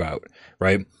wears you out,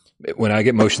 right? When I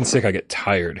get motion sick, I get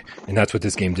tired, and that's what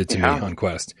this game did to me on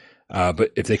Quest.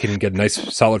 But if they can get a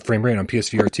nice solid frame rate on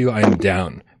PSVR2, I am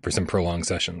down for some prolonged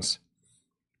sessions.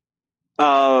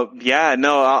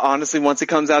 Honestly, once it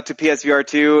comes out to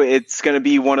PSVR2, it's going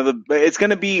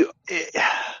to be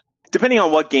depending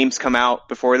on what games come out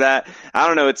before that. I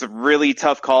don't know. It's a really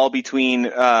tough call between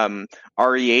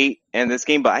RE8 and this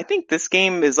game, but I think this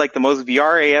game is like the most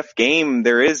VRAF game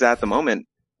there is at the moment.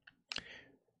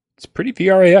 It's pretty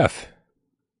VRAF.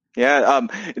 Yeah.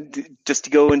 Just to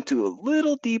go into a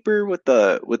little deeper with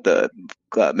the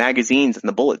magazines and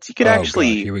the bullets, you could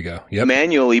actually here we go.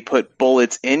 manually put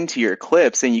bullets into your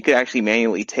clips, and you could actually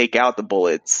manually take out the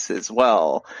bullets as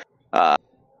well.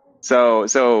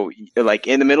 So like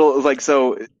in the middle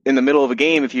of a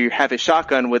game, if you have a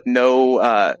shotgun with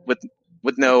no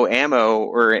with no ammo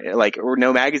or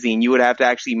no magazine, you would have to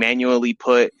actually manually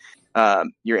put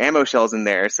your ammo shells in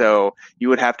there. So you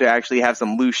would have to actually have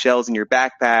some loose shells in your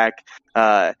backpack.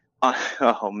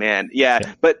 Oh man. Yeah.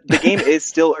 But the game is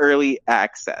still early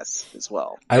access as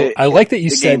well. I like that you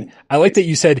said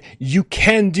you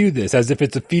can do this as if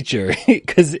it's a feature,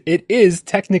 because it is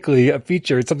technically a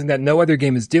feature. It's something that no other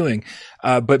game is doing.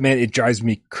 But man, it drives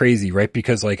me crazy, right?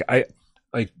 Because I'm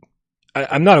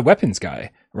not a weapons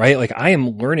guy, right? Like, I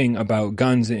am learning about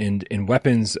guns and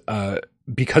weapons,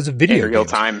 because of video in real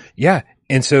games. time. Yeah.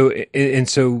 And so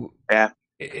yeah.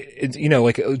 It's,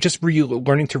 just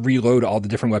learning to reload all the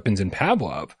different weapons in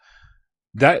Pavlov.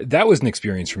 That was an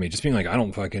experience for me. Just being like, I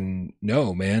don't fucking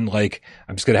know, man. Like,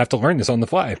 I'm just going to have to learn this on the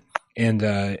fly. And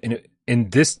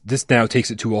this now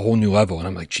takes it to a whole new level. And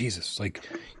I'm like, Jesus, like,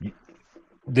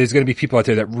 there's going to be people out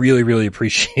there that really, really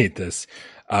appreciate this.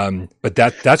 But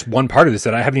that's one part of this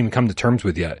that I haven't even come to terms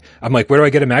with yet. I'm like, where do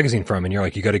I get a magazine from? And you're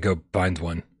like, you got to go find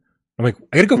one. I'm like,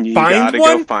 I got to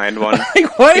go find one?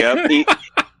 Like, what? Yep.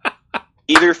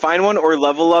 Either find one or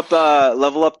level up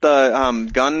the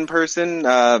gun person,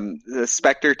 the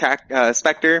Spectre.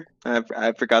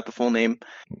 I forgot the full name.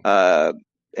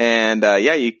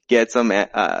 You get some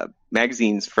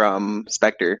magazines from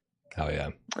Spectre. Oh yeah.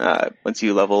 Once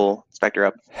you level Spectre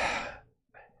up.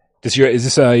 Is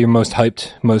this your most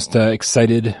hyped, most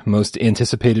excited, most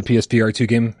anticipated PSVR2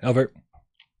 game, Albert?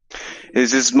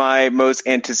 This is my most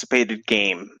anticipated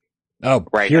game. Oh,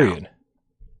 right period. Now.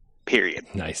 Period.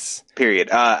 Nice. Period.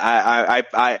 I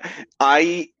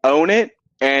own it,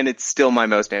 and it's still my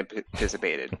most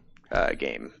anticipated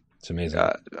game. It's amazing.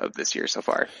 Of this year so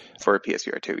far for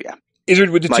PSVR2. Yeah.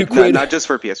 Izzard with the $2. Not just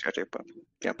for PSVR2, but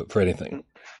yeah. But for anything.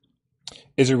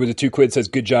 Izzard with the $2 says,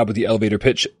 "Good job with the elevator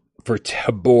pitch for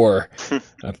Tabor."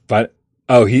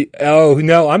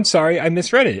 No, I'm sorry, I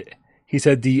misread it. He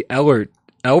said the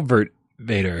Elvert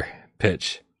Vader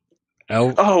pitch.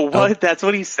 That's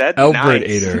what he said?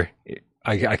 Elvertator. Nice.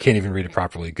 I can't even read it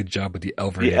properly. Good job with the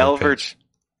Elvertator pitch.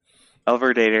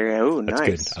 Elvertator. Oh, that's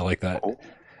nice. Good. I like that. Oh.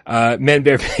 Man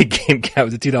Bear Pig Game Cat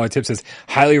with the $2 tip says,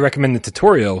 highly recommend the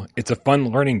tutorial. It's a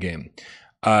fun learning game.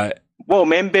 Whoa,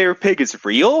 Man Bear Pig is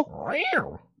real?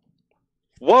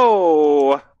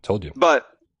 Whoa. Told you. But,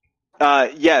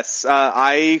 yes,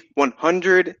 I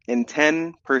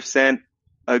 110%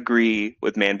 agree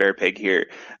with Man Bear Pig here.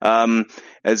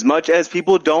 As much as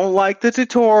people don't like the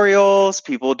tutorials,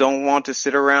 people don't want to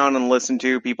sit around and listen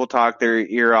to people talk their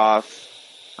ear off,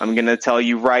 I'm going to tell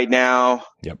you right now,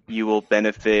 you will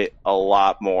benefit a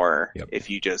lot more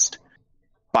if you just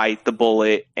bite the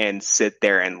bullet and sit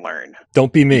there and learn.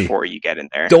 Don't be me. Before you get in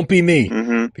there. Don't be me.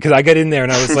 Mm-hmm. Because I got in there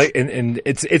and I was like, and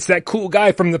it's that cool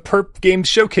guy from the Perp Games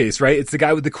Showcase, right? It's the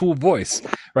guy with the cool voice,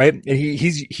 right? And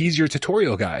he's your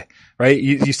tutorial guy, right?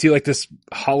 You see like this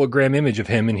hologram image of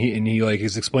him and he like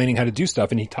is explaining how to do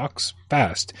stuff and he talks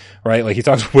fast, right? Like he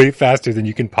talks way faster than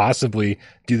you can possibly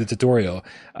do the tutorial.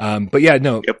 But yeah,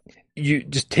 no, you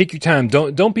just take your time.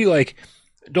 Don't be like,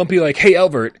 hey,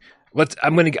 Elbert,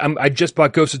 I just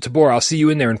bought Ghost of Tabor. I'll see you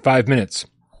in there in 5 minutes.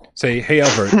 Say, hey,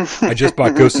 Elbert, I just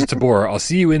bought Ghost of Tabor. I'll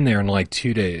see you in there in like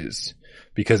 2 days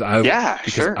because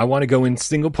I want to go in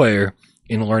single player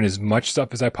and learn as much stuff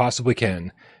as I possibly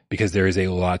can because there is a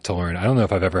lot to learn. I don't know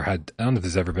if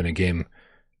there's ever been a game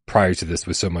prior to this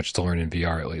with so much to learn in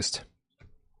VR at least.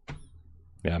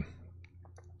 Yeah.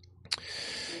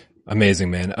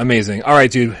 Amazing, man. Amazing. All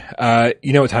right, dude.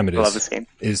 You know what time it is. I love this game.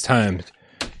 It is time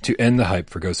to end the hype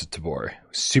for Ghost of Tabor.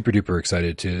 Super duper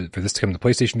excited for this to come to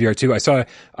PlayStation VR 2. I saw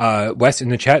Wes in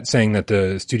the chat saying that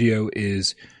the studio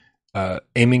is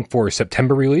aiming for a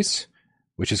September release,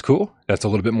 which is cool. That's a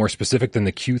little bit more specific than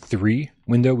the Q3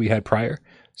 window we had prior.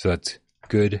 So that's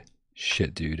good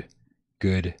shit, dude.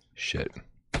 Good shit.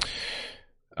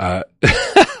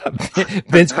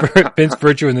 Vince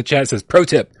Virtue in the chat says, pro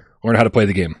tip, learn how to play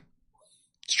the game.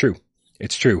 It's true.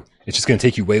 It's true. It's just going to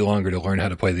take you way longer to learn how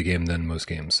to play the game than most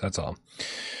games. That's all.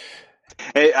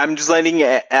 Hey, I'm just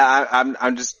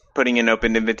I'm just putting an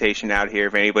open invitation out here.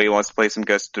 If anybody wants to play some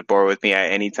Ghost of Tabor with me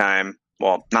at any time,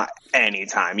 well, not any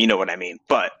time, you know what I mean,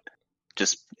 but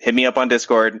just hit me up on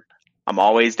Discord. I'm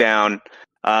always down.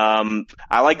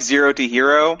 I like Zero to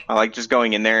Hero. I like just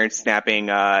going in there and snapping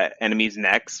enemies'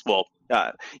 necks. Well,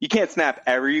 you can't snap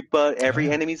every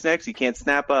enemy's necks. You can't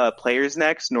snap players'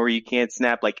 necks, nor you can't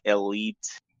snap like elite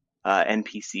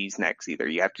NPCs' necks either.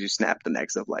 You have to just snap the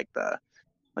necks of like the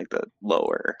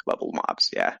lower level mobs.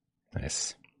 Yeah.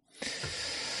 Nice.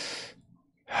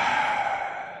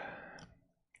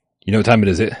 You know what time it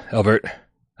is, Albert?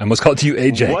 I almost called you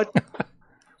AJ.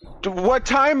 What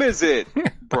time is it,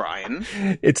 Brian?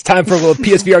 It's time for a little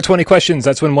PSVR 20 questions.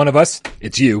 That's when one of us,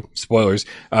 it's you, spoilers,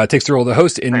 takes the role of the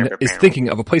host and is thinking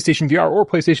of a PlayStation VR or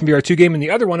PlayStation VR 2 game, and the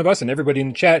other one of us, and everybody in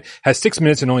the chat, has 6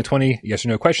 minutes and only 20 yes or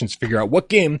no questions to figure out what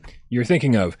game you're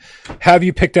thinking of. Have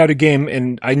you picked out a game?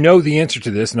 And I know the answer to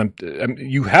this, and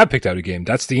you have picked out a game.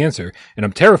 That's the answer. And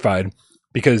I'm terrified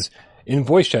because in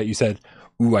voice chat you said,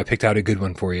 ooh, I picked out a good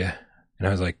one for you. And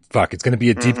I was like, fuck, it's going to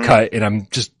be a deep cut. And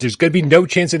there's going to be no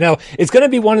chance in hell. It's going to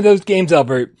be one of those games,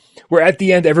 Albert, where at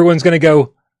the end, everyone's going to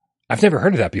go, I've never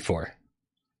heard of that before.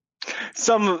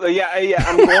 I'm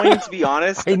going to be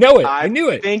honest. I know it. I knew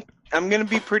it. I'm going to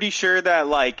be pretty sure that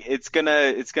like, it's going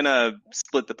to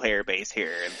split the player base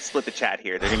here and split the chat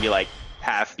here. They're going to be like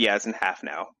half yes and half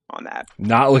no on that.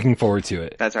 Not looking forward to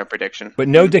it. That's our prediction. But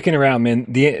no dicking around,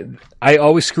 man. I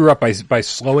always screw up by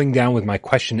slowing down with my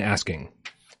question asking.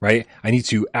 Right? I need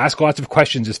to ask lots of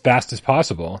questions as fast as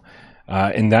possible.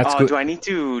 And that's do I need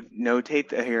to notate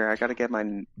that here? I got to get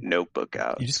my notebook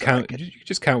out. You just count. You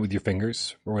just count with your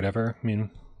fingers or whatever. I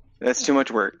mean, that's too much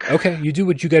work. Okay. You do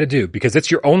what you got to do because it's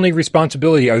your only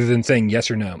responsibility other than saying yes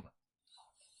or no.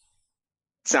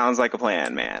 Sounds like a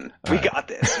plan, man. We got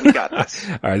this. We got this.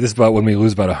 All right. This is about when we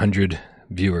lose about 100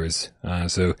 viewers.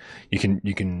 So you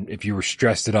can, if you were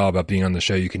stressed at all about being on the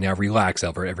show, you can now relax,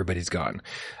 Albert. Everybody's gone.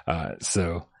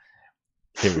 So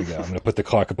here we go. I'm going to put the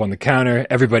clock up on the counter.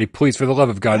 Everybody, please, for the love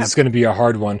of God, this is going to be a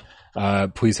hard one.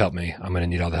 Please help me. I'm going to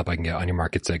need all the help I can get. On your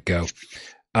mark, get set, go.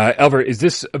 Albert, is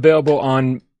this available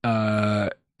on,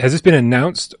 has this been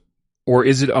announced or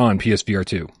is it on PSVR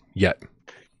 2 yet?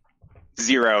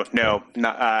 Zero. No,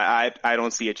 not, I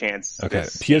don't see a chance. Okay.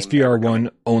 PSVR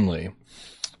 1 only.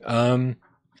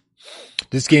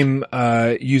 This game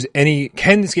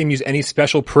can this game use any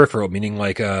special peripheral, meaning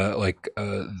like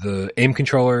the aim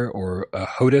controller or a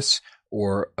HOTAS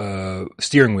or a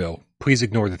steering wheel? Please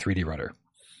ignore the 3D rudder.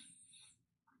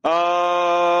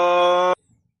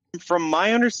 From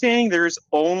my understanding, there's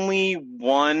only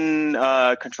one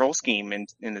control scheme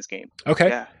in this game. Okay.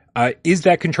 Yeah. Is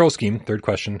that control scheme, third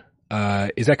question,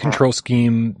 is that control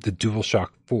scheme the DualShock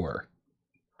 4?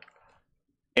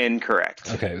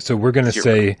 Incorrect. Okay, so we're going to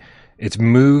say it's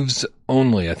moves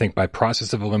only. I think by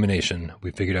process of elimination,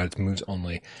 we figured out it's moves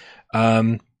only.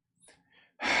 Okay.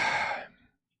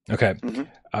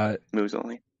 Mm-hmm. Moves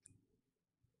only.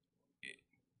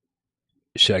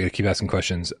 Shit, I got to keep asking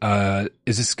questions.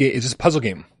 Is this a puzzle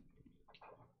game?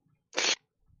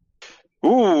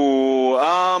 Ooh.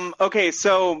 Okay,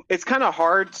 so it's kind of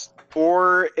hard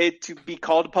for it to be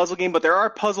called a puzzle game, but there are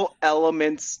puzzle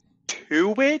elements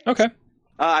to it. Okay.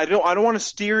 I don't want to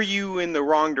steer you in the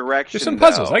wrong direction. There's some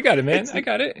puzzles. though. I got it, man. I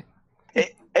got it.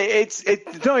 It's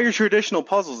not your traditional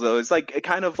puzzles though. It's like a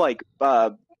kind of like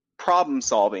problem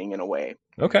solving in a way.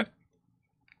 Okay.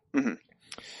 Mm-hmm.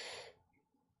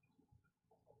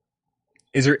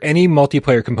 Is there any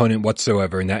multiplayer component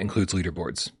whatsoever, and that includes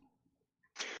leaderboards?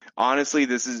 Honestly,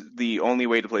 this is the only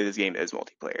way to play this game is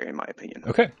multiplayer, in my opinion.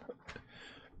 Okay.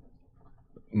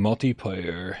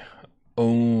 Multiplayer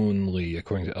only,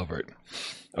 according to Elvert.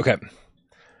 Okay.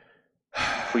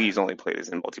 Please only play this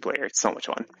in multiplayer. It's so much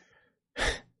fun.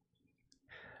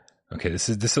 Okay,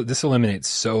 this eliminates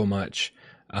so much.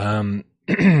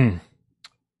 Multiplayer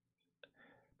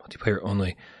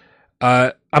only.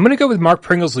 I'm going to go with Mark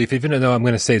Pringlesleaf, even though I'm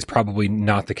going to say it's probably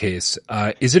not the case.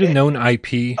 Is it a known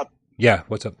IP? Yeah,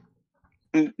 what's up?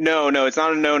 No, it's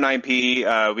not a known IP.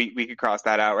 We could cross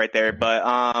that out right there. But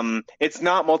it's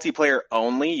not multiplayer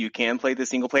only. You can play the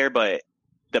single player, but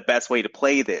the best way to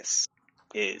play this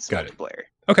is multiplayer.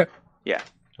 Okay. Yeah.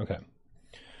 Okay.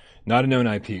 Not a known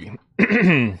IP.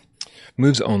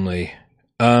 Moves only.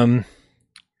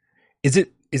 Is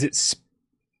it space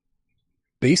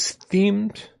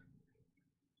themed?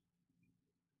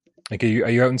 Like, are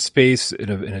you out in space in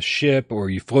a ship, or are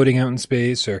you floating out in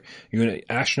space, or are you an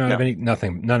astronaut of any?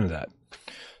 Nothing. None of that.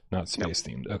 Not space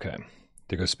themed. Okay.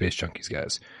 There goes Space Junkies,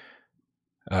 guys.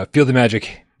 Feel the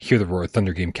magic, hear the roar.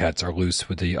 Thunder Game Cats are loose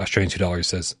with the Australian $2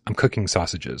 says, I'm cooking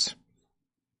sausages.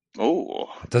 Oh.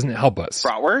 It doesn't help us.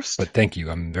 Bratwurst? But thank you.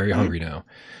 I'm very hungry now.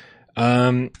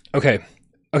 Okay.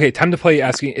 Okay, time to play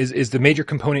asking, is the major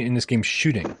component in this game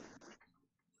shooting?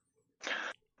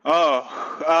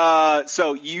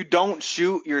 So you don't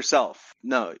shoot yourself.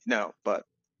 No, but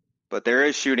there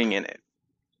is shooting in it.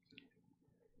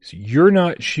 So you're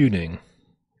not shooting,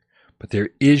 but there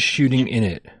is shooting in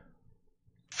it.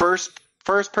 First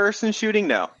person shooting?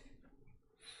 No.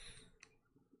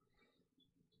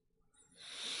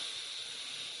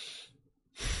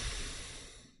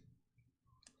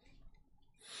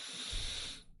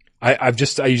 You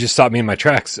just stopped me in my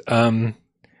tracks.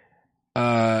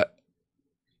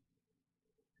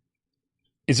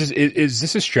 Is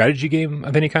this a strategy game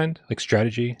of any kind? Like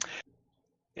strategy?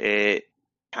 It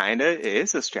kind of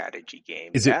is a strategy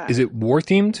game. Is it war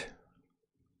themed?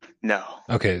 No.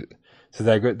 Okay, so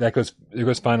there goes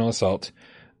Final Assault.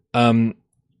 Is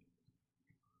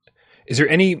there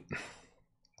any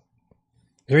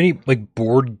like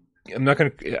board? I'm not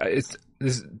gonna.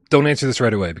 Don't answer this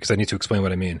right away because I need to explain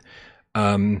what I mean.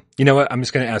 You know what? I'm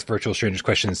just gonna ask Virtual Stranger's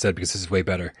question instead because this is way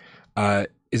better.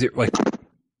 Is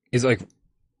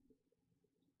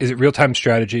it real time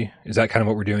strategy? Is that kind of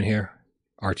what we're doing here?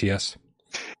 RTS.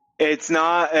 It's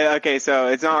not okay. So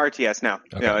it's not RTS. No,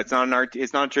 Okay. no, it's not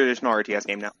it's not a traditional RTS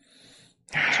game. No,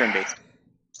 turn based.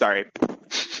 Sorry.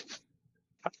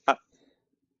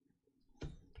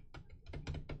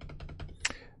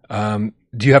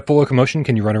 Do you have full locomotion?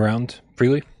 Can you run around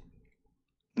freely?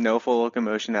 No full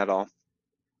locomotion at all.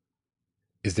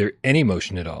 Is there any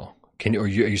motion at all?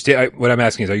 What I'm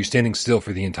asking is, are you standing still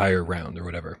for the entire round or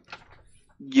whatever?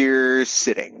 You're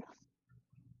sitting.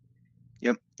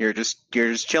 Yep, you're just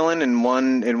chilling in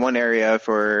one area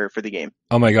for the game.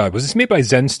 Oh my god, was this made by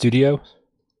Zen Studio?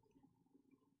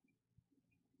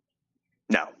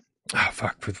 No. Oh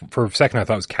fuck! For a second, I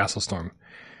thought it was Castle Storm.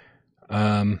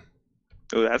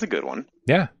 Oh, that's a good one.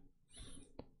 Yeah.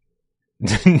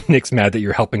 Nick's mad that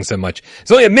you're helping so much.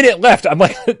 There's only a minute left. I'm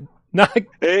like, not gonna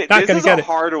get it. This is a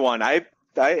hard one. I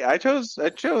chose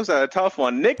a tough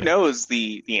one. Nick knows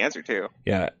the answer too.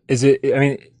 Yeah. Is it? I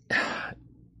mean,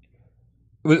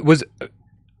 was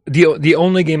the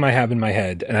only game I have in my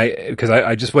head, and because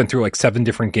I just went through like 7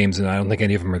 different games, and I don't think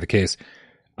any of them are the case.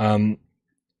 Was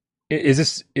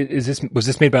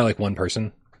this made by like one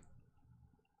person?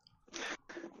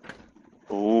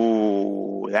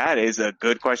 Ooh, that is a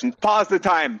good question. Pause the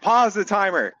time. Pause the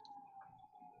timer.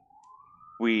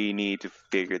 We need to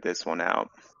figure this one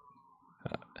out.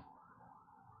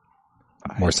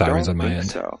 More sirens on my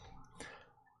end. So.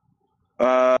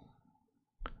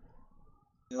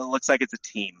 It looks like it's a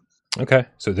team. Okay,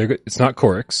 so it's not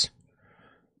Corix.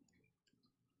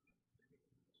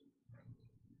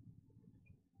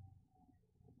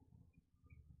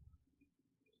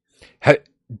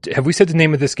 Have we said the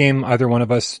name of this game, either one of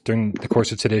us, during the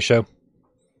course of today's show?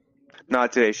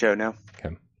 Not today's show, no.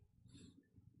 Okay.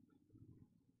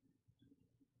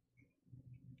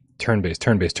 Turn-based.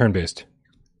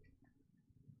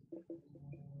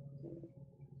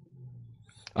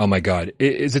 Oh my god.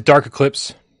 Is it Dark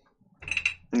Eclipse?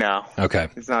 No. Okay.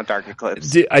 It's not Dark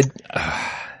Eclipse.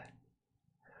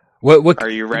 What? Are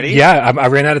you ready? Yeah, I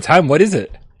ran out of time. What is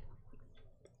it?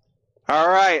 All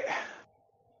right.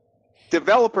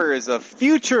 developers of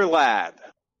Future Lab,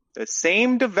 the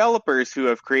same developers who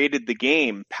have created the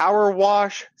game Power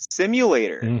Wash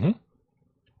Simulator,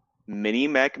 Mini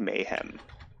Mech Mayhem.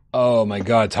 Oh my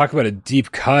god, talk about a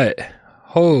deep cut.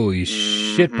 Holy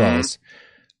shitballs.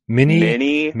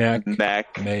 Mini Mech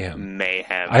Mayhem.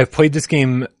 I have played this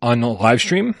game on a live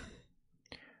stream,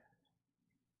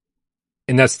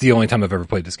 and that's the only time I've ever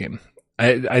played this game.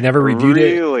 I never reviewed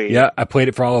it. Yeah, I played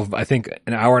it for all of, I think,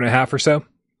 an hour and a half or so.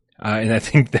 And I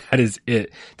think that is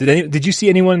it. Did you see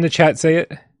anyone in the chat say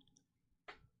it?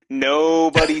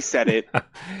 Nobody said it.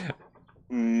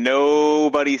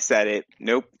 Nobody said it.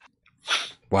 Nope.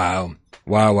 Wow.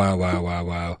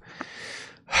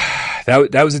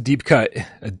 That was a deep cut.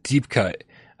 A deep cut.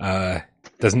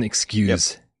 Doesn't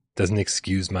excuse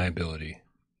my ability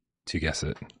to guess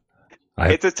it.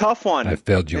 It's a tough one. I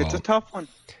failed you all. It's a tough one.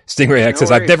 Stingray X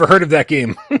says, I've never heard of that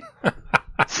game.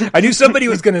 I knew somebody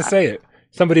was going to say it.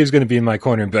 Somebody was going to be in my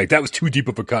corner and be like, that was too deep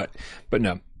of a cut. But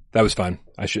no, that was fun.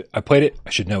 I played it. I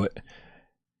should know it.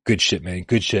 Good shit, man.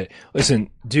 Good shit. Listen,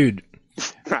 dude.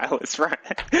 Nihilus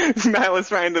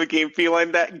ran into the game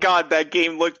feeling that, God, that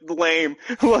game looked lame.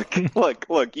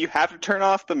 Look. You have to turn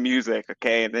off the music,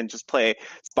 okay? And then just play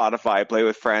Spotify, play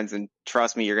with friends, and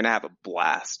trust me, you're going to have a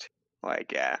blast.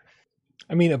 Like, yeah.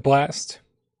 I mean, a blast.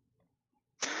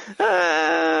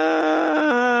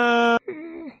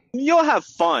 You'll have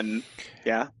fun.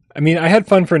 Yeah. I mean, I had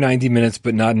fun for 90 minutes,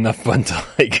 but not enough fun to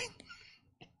like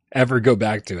ever go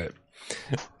back to it.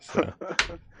 So,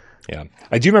 yeah.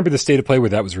 I do remember the state of play where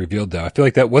that was revealed though. I feel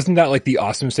like wasn't that like the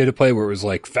awesome state of play where it was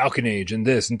like Falcon Age and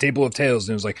this and Table of Tales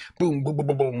and it was like boom, boom,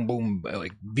 boom, boom, boom,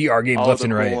 like VR games left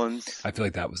and right. I feel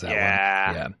like that was that one.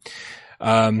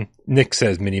 Yeah. Nick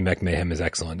says Mini Mech Mayhem is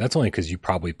excellent. That's only because you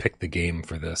probably picked the game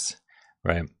for this,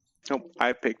 right? Nope,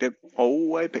 I picked it.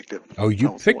 I picked it. Oh,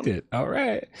 you picked it. All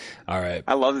right.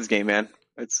 I love this game, man.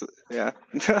 It's, yeah.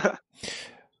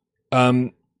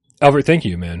 Albert, thank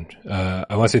you, man.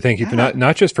 I want to say thank you for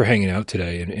not just for hanging out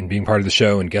today and being part of the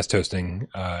show and guest hosting,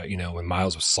 when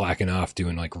Miles was slacking off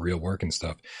doing like real work and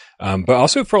stuff. But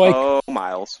also for like,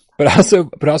 Miles, but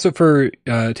also for,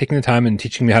 taking the time and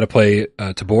teaching me how to play,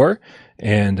 Tabor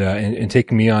and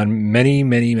taking me on many,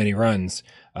 many, many runs.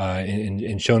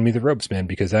 And showing me the ropes, man,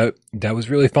 because that was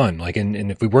really fun. Like, and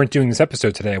if we weren't doing this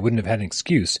episode today, I wouldn't have had an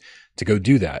excuse to go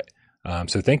do that.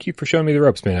 So thank you for showing me the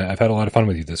ropes, man. I've had a lot of fun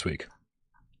with you this week.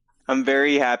 I'm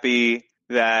very happy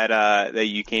that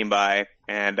you came by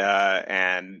and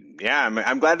yeah,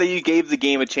 I'm glad that you gave the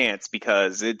game a chance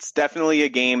because it's definitely a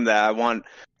game that I want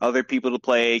other people to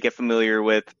play, get familiar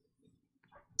with,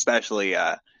 especially,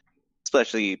 I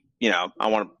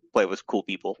want to play with cool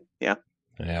people. Yeah.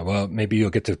 Yeah, well, maybe you'll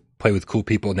get to play with cool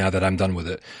people now that I'm done with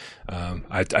it.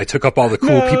 I took up all the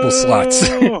cool people slots,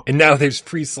 and now there's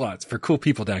free slots for cool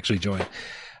people to actually join.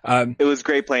 It was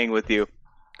great playing with you.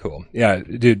 Cool. Yeah,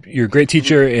 dude, you're a great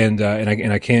teacher, and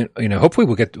I can't, hopefully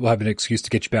we'll have an excuse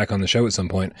to get you back on the show at some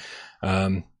point,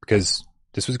 because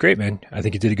this was great, man. I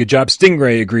think you did a good job.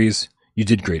 Stingray agrees. You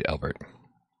did great, Albert.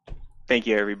 Thank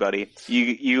you, everybody.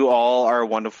 You all are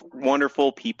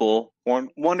wonderful people,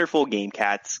 wonderful game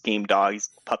cats, game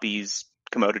dogs, puppies,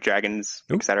 Komodo dragons,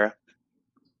 etc.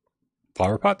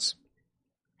 Flower pots.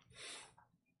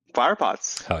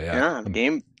 Hell yeah!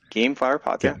 Game flower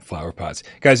pots. Yeah, flower pots,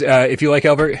 guys. If you like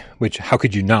Albert, which how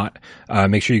could you not?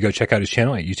 Make sure you go check out his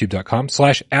channel at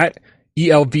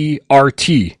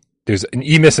youtube.com/@ELVRT. There's an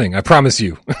E missing. I promise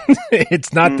you,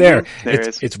 it's not there.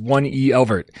 It's one E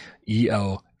Albert.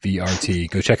 ELVRT.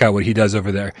 Go check out what he does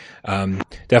over there.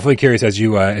 Definitely curious as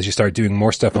you start doing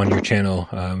more stuff on your channel.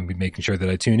 Be making sure that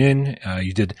I tune in.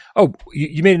 You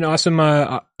made an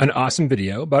awesome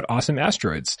video about awesome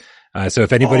asteroids. So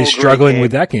if anybody's struggling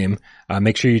with that game,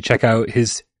 make sure you check out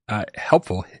his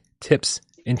helpful tips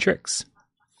and tricks.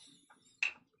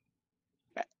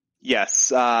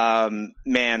 Yes,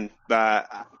 man.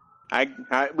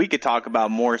 We could talk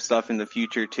about more stuff in the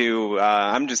future too.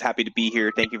 I'm just happy to be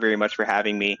here. Thank you very much for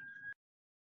having me.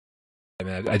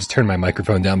 I just turned my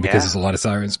microphone down because there's a lot of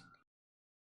sirens.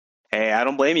 Hey, I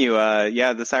don't blame you.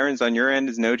 The sirens on your end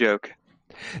is no joke.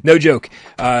 No joke.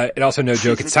 And also no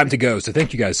joke. It's time to go. So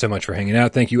thank you guys so much for hanging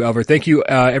out. Thank you, Albert. Thank you,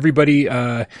 everybody,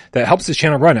 that helps this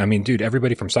channel run. I mean, dude,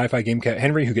 everybody from Sci-Fi Game Cat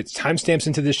Henry who gets timestamps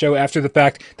into this show after the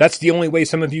fact. That's the only way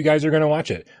some of you guys are going to watch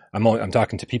it. I'm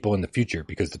talking to people in the future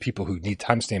because the people who need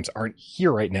timestamps aren't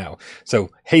here right now. So,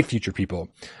 hey, future people.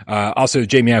 Also,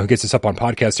 Jamie who gets us up on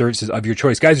podcast services of your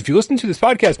choice. Guys, if you listen to this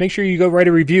podcast, make sure you go write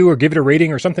a review or give it a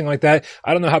rating or something like that.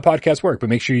 I don't know how podcasts work, but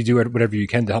make sure you do whatever you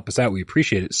can to help us out. We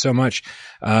appreciate it so much.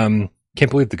 Can't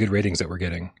believe the good ratings that we're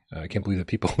getting. I can't believe that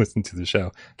people listen to the show.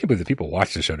 I can't believe that people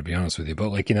watch the show, to be honest with you. But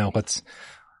like, let's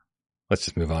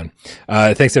just move on.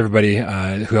 Thanks to everybody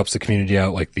who helps the community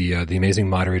out, like the amazing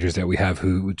moderators that we have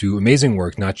who do amazing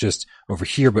work, not just over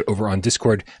here, but over on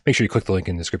Discord. Make sure you click the link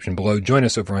in the description below. Join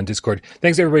us over on Discord.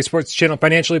 Thanks to everybody who supports the channel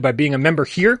financially by being a member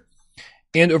here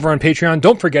and over on Patreon.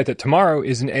 Don't forget that tomorrow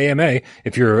is an AMA.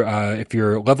 If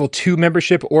you're level 2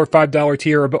 membership or $5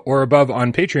 tier or above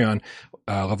on Patreon,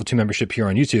 level 2 membership here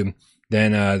on YouTube,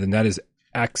 then that is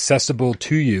accessible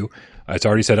to you. It's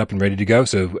already set up and ready to go.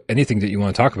 So anything that you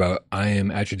want to talk about, I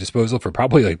am at your disposal for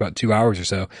probably like about 2 hours or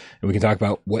so. And we can talk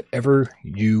about whatever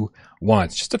you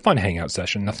want. It's just a fun hangout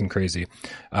session, nothing crazy.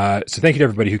 So thank you to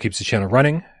everybody who keeps the channel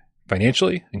running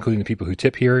financially, including the people who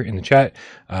tip here in the chat,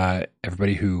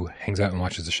 everybody who hangs out and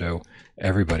watches the show,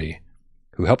 everybody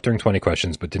who helped during 20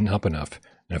 questions but didn't help enough.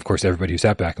 And of course, everybody who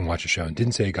sat back and watched the show and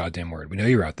didn't say a goddamn word. We know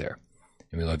you're out there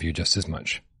and we love you just as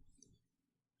much.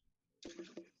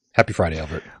 Happy Friday,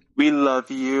 Albert. We love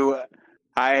you.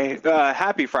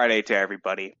 Happy Friday to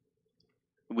everybody.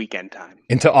 Weekend time.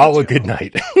 And to all a good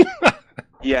night.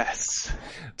 Yes.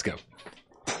 Let's go.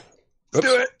 Let's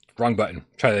do it. Wrong button.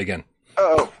 Try that again.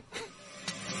 Oh.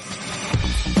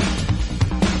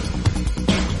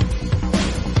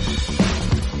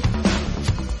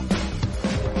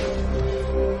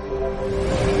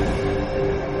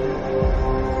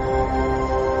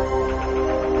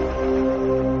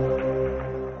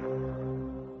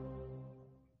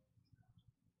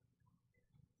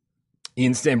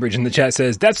 Ian Stanbridge in the chat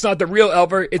says, "That's not the real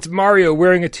Albert. It's Mario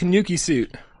wearing a Tanuki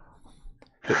suit."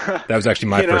 That was actually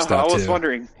my first thought, too. I was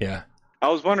wondering. Yeah. I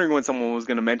was wondering when someone was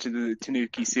going to mention the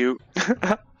Tanuki suit.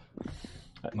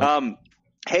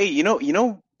 Hey, you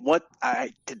know what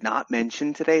I did not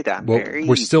mention today? That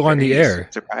we're still on the air.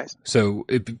 Surprised. So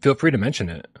feel free to mention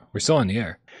it. We're still on the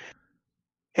air.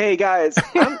 Hey guys,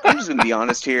 I'm just going to be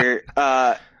honest here.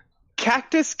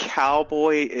 Cactus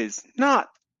Cowboy is not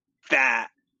that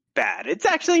bad. It's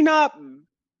actually not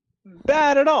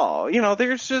bad at all.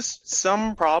 There's just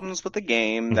some problems with the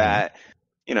game that,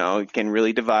 can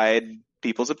really divide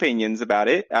people's opinions about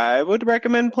it. I would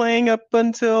recommend playing up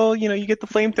until, you get the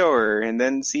flamethrower and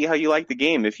then see how you like the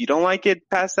game. If you don't like it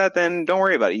past that, then don't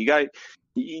worry about it.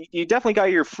 You definitely got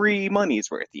your free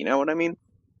money's worth. You know what I mean?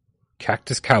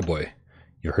 Cactus Cowboy.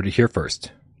 You heard it here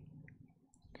first.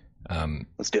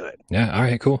 Let's do it. Yeah. All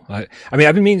right, cool. I mean,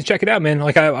 I've been meaning to check it out, man.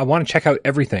 Like I want to check out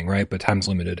everything, right? But time's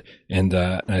limited and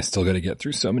I still got to get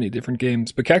through so many different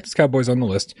games, but Cactus Cowboy's on the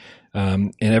list.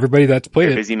 And everybody that's played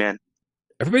You're it, busy man.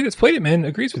 Everybody that's played it, man,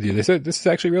 agrees with you. They said this is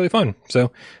actually really fun.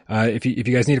 So, if you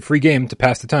guys need a free game to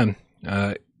pass the time,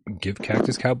 give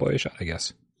Cactus Cowboy a shot, I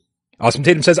guess. Awesome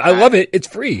Tatum says, "I love it. It's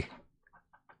free."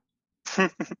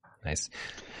 Nice.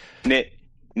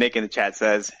 Nick in the chat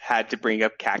says, "Had to bring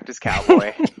up Cactus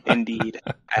Cowboy." Indeed,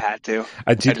 I had to.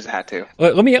 I just had to.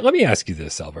 Let me ask you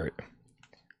this, Albert.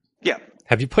 Yeah.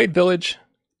 Have you played Village?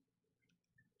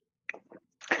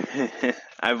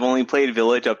 I've only played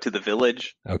Village up to the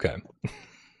village. Okay.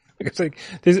 It's like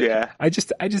yeah. I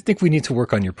just think we need to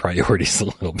work on your priorities a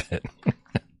little bit.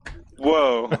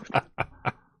 Whoa.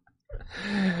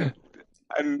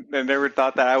 I never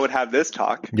thought that I would have this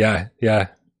talk. Yeah.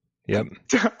 Yep.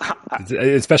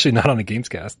 Especially not on a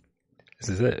Gamescast. This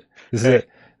is it.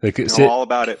 Like, all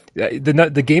about it.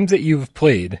 The games that you've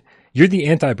played, you're the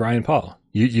anti-Brian Paul.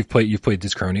 You've played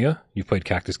Dyschronia. You've played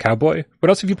Cactus Cowboy. What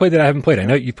else have you played that I haven't played? I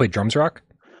know you played Drums Rock.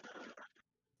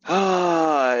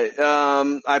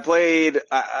 I played.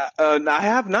 I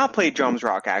have not played Drums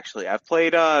Rock actually. I've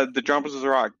played the Drums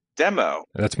Rock demo.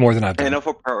 That's more than I've done.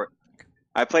 NFL Pro.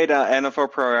 I played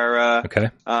NFL Pro Era. Okay.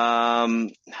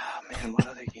 Man, what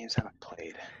other games have I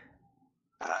played?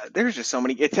 There's just so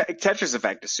many. Tetris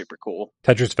Effect is super cool.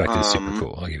 Tetris Effect is super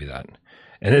cool. I'll give you that.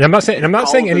 And I'm not saying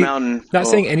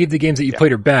any of the games that you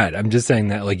played are bad. I'm just saying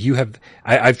that like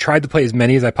I've tried to play as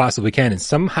many as I possibly can, and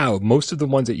somehow most of the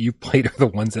ones that you played are the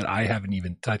ones that I haven't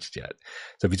even touched yet.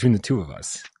 So between the two of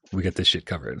us, we got this shit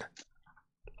covered.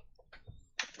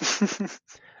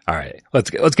 All right, let's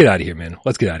get out of here, man.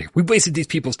 Let's get out of here. We wasted these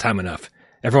people's time enough.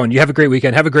 Everyone, you have a great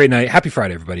weekend. Have a great night. Happy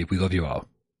Friday, everybody. We love you all.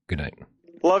 Good night.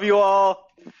 Love you all.